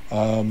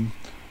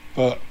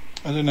 But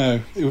I don't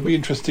know. It would be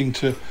interesting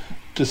to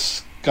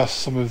discuss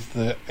some of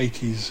the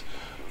 80s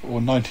or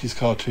 90s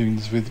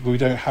cartoons with. We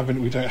don't have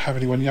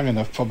anyone young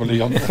enough probably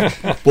on there.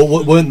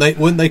 Well,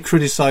 weren't they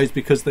criticised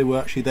because they were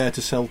actually there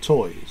to sell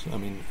toys? I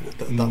mean,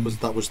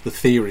 that was the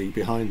theory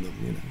behind them.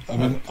 You know.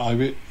 I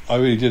mean, I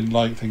really didn't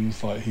like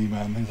things like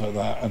He-Man, things like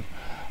that, and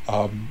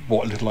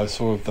what little I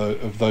saw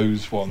of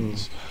those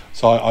ones.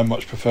 So I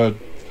much preferred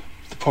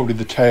probably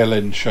the tail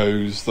end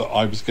shows that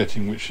I was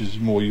getting, which is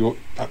more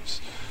perhaps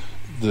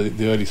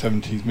the early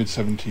 70s, mid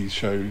 70s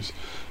shows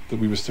that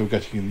we were still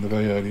getting in the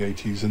very early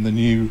 80s, and the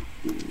new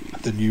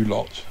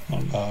lot.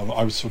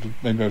 I was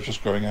maybe I was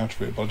just growing out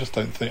of it, but I just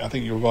don't think. I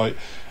think you're right.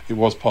 It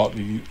was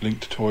partly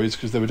linked to toys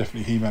because there were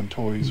definitely He-Man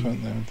toys,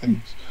 weren't there, and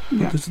things.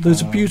 Yeah.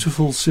 There's a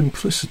beautiful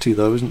simplicity,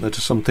 though, isn't there,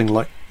 to something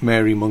like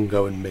Mary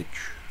Mungo and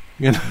Mitch.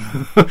 You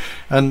know,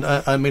 and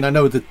I mean, I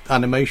know the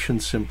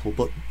animation's simple,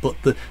 but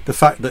the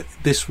fact that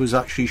this was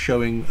actually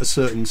showing a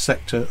certain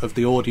sector of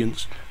the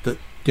audience that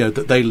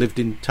that they lived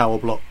in tower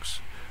blocks,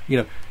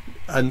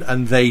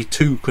 and they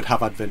too could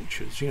have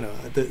adventures.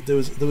 There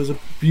was a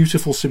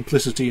beautiful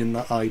simplicity in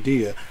that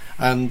idea,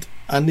 and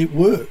it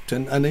worked,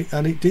 and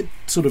it did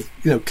sort of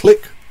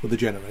click with the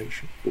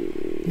generation.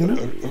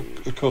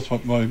 Of course,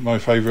 my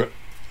favourite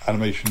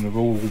animation of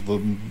all of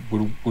them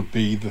would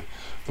be the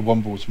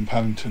Wombles and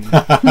Paddington.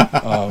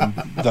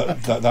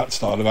 that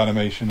style of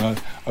animation, I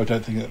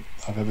don't think that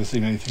I've ever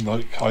seen anything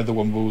like either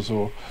Wombles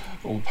or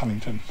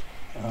Paddington.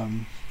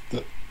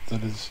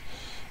 That has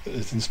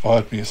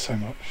inspired me so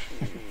much.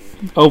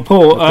 Oh,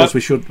 Paul. Of course, we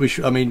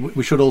should. I mean,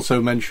 we should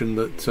also mention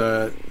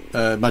that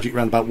Magic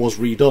Roundabout was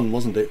redone,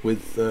 wasn't it,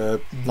 with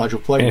Nigel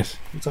Player? Yes,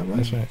 is that right?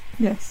 That's right.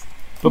 Yes.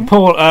 But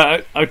Paul,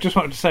 I just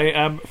wanted to say,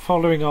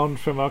 following on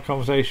from our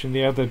conversation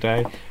the other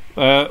day,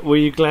 were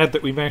you glad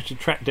that we managed to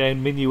track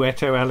down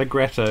Minuetto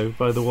Allegretto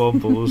by the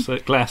Wombles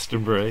at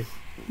Glastonbury?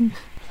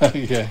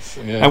 Yes,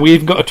 yeah. And we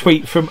even got a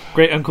tweet from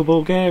Great Uncle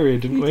Bulgaria,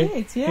 didn't we?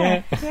 We did,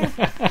 yeah.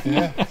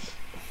 Yeah.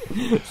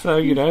 So,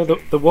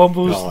 the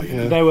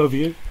Wombles know of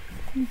you.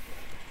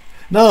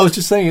 No, I was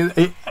just saying,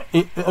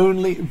 it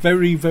only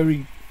very,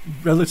 very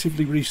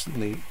relatively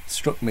recently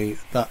struck me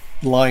that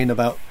line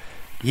about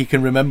he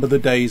can remember the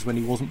days when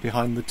he wasn't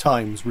behind the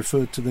Times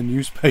referred to the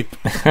newspaper.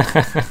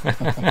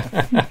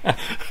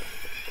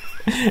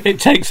 It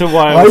takes a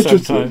while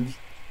sometimes.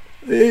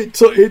 It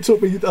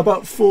took me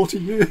about 40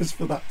 years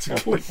for that to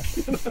click.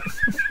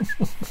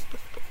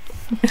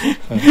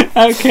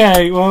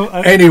 Okay, well...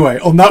 anyway,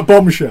 on that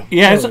bombshell.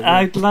 Yes, Sorry.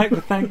 I'd like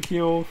to thank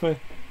you all for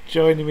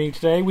joining me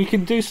today. We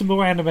can do some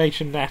more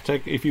animation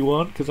natter if you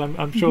want, because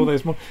I'm sure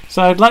there's more.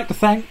 So I'd like to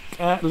thank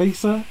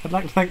Lisa, I'd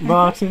like to thank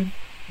Martin,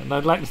 and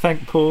I'd like to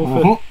thank Paul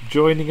for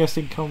joining us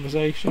in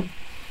conversation.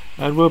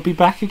 And we'll be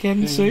back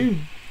again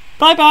soon.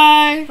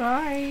 Bye-bye!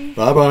 Bye.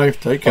 Bye-bye.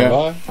 Take care.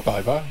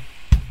 Bye-bye. Bye-bye.